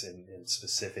ornate and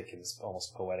specific in this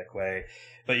almost poetic way.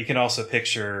 But you can also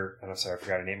picture, I'm sorry, I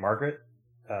forgot her name, Margaret?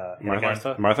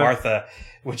 Martha.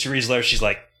 When she reads letters, she's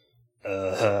like,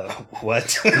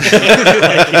 what? This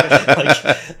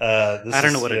I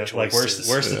don't know what a choice is.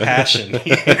 Where's the passion?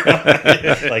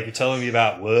 Like, you're telling me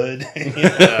about wood.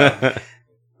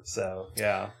 So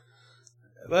yeah.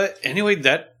 But anyway,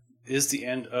 that is the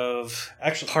end of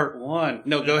part 1.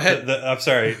 No, go ahead. I'm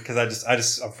sorry, because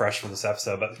I'm fresh from this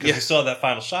episode, but because we still have that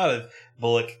final shot of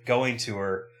Bullock going to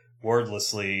her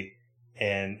wordlessly,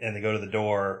 and they go to the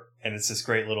door. And it's this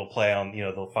great little play on,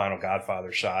 the final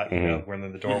Godfather shot, where they're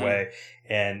in the doorway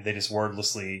and they just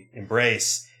wordlessly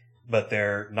embrace, but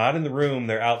they're not in the room.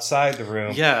 They're outside the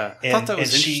room. Yeah. I thought that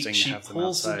was interesting. She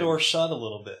pulls the door shut a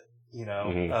little bit,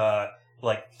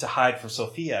 like to hide from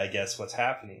Sophia, I guess, what's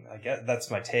happening. I guess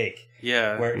that's my take.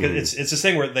 Yeah. Where it's this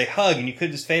thing where they hug and you could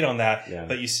just fade on that. Yeah.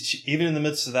 But you see, even in the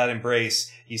midst of that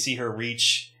embrace, you see her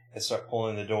reach and start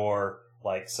pulling the door,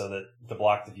 like, so that to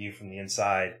block the view from the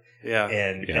inside. Yeah.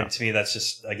 And to me, that's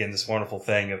just, again, this wonderful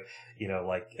thing of,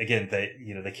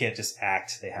 they can't just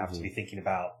act. They have to be thinking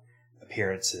about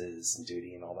appearances and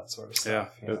duty and all that sort of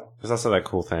stuff. Yeah. There's also that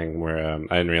cool thing where, I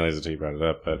didn't realize until you brought it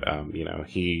up, but,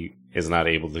 he is not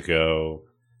able to go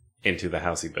into the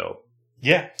house he built.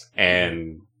 Yeah.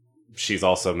 And she's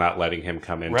also not letting him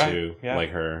come into,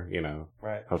 like, her,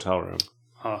 hotel room.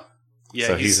 Huh. Yeah.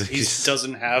 So he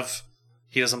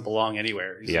doesn't belong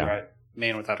anywhere. He's right.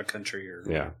 Man without a country,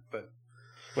 but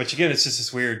which again, it's just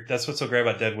this weird. That's what's so great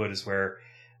about Deadwood is where,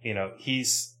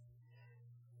 he's,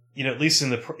 at least in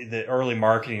the early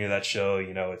marketing of that show,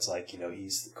 it's like,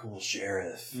 he's the cool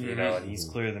sheriff, and he's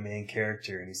clearly the main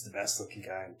character, and he's the best looking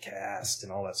guy in the cast,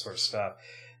 and all that sort of stuff.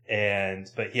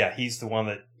 But he's the one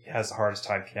that has the hardest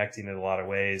time connecting in a lot of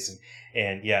ways,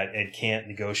 and can't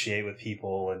negotiate with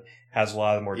people, and has a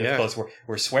lot of the more difficulties.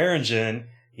 Where Swearingen,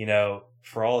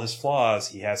 for all his flaws,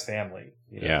 he has family.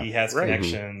 He has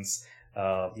connections.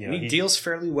 He deals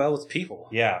fairly well with people.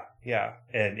 Yeah,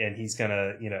 and he's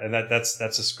gonna, and that's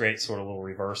this great sort of little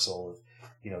reversal of,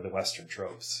 the Western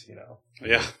tropes.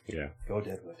 Yeah. Go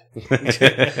Deadwood.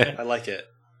 I like it.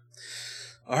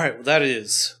 All right, well, that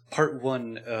is part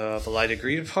 1 of A Light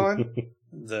Agreed Upon,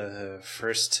 the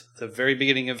very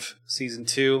beginning of season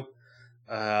 2.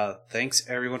 Thanks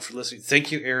everyone for listening.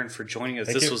 Thank you, Aaron, for joining us.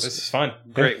 This was fun.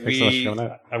 Great.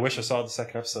 I wish I saw the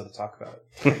second episode to talk about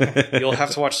it. You'll have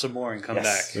to watch some more and come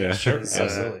back. Yeah, sure.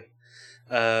 Absolutely.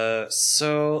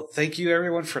 So thank you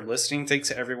everyone for listening. Thanks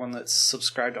to everyone that's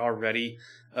subscribed already.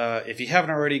 If you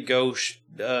haven't already,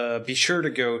 be sure to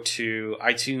go to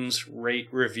iTunes, rate,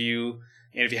 review,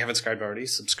 and if you haven't subscribed already,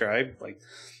 subscribe. Like,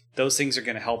 those things are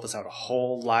going to help us out a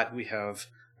whole lot. We have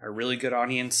a really good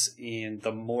audience, and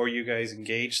the more you guys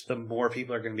engage, the more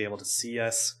people are going to be able to see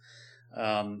us.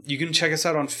 You can check us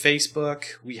out on Facebook.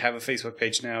 We have a Facebook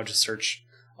page now. Just search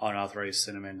Unauthorized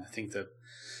Cinnamon. I think the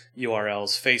URL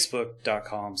is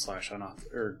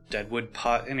facebook.com/Deadwood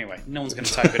Anyway, no one's going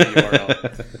to type in a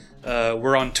URL.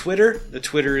 We're on Twitter. The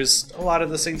Twitter is a lot of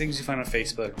the same things you find on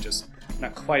Facebook, just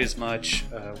not quite as much.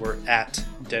 We're at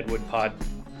Deadwood Pod.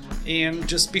 And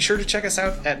just be sure to check us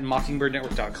out at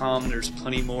mockingbirdnetwork.com. There's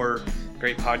plenty more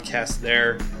great podcasts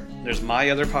there. There's my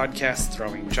other podcast,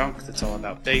 Throwing Junk, that's all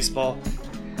about baseball.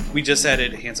 We just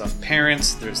added Hands Off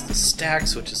Parents. There's The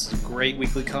Stacks, which is a great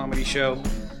weekly comedy show.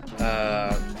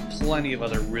 Plenty of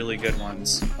other really good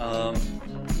ones.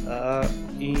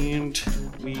 And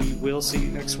we will see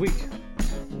you next week.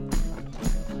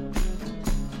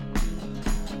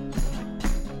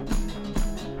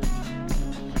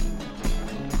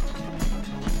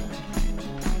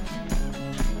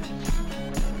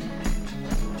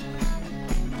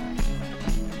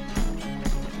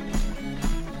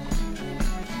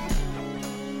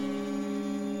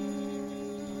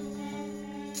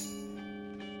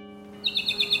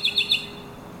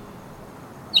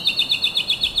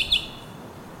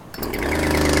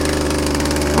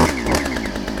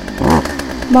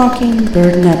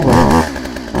 Mockingbird Network.